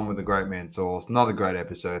sport. I'm Dom with the Great Man Sauce. Another great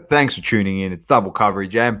episode. Thanks for tuning in. It's double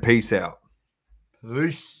coverage, and peace out.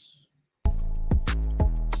 Peace.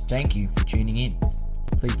 Thank you for tuning in.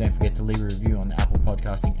 Please don't forget to leave a review on the Apple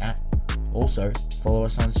Podcasting app. Also, follow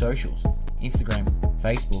us on socials, Instagram,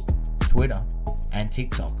 Facebook, Twitter, and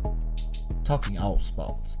TikTok. Talking all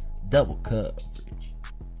sports, double coverage.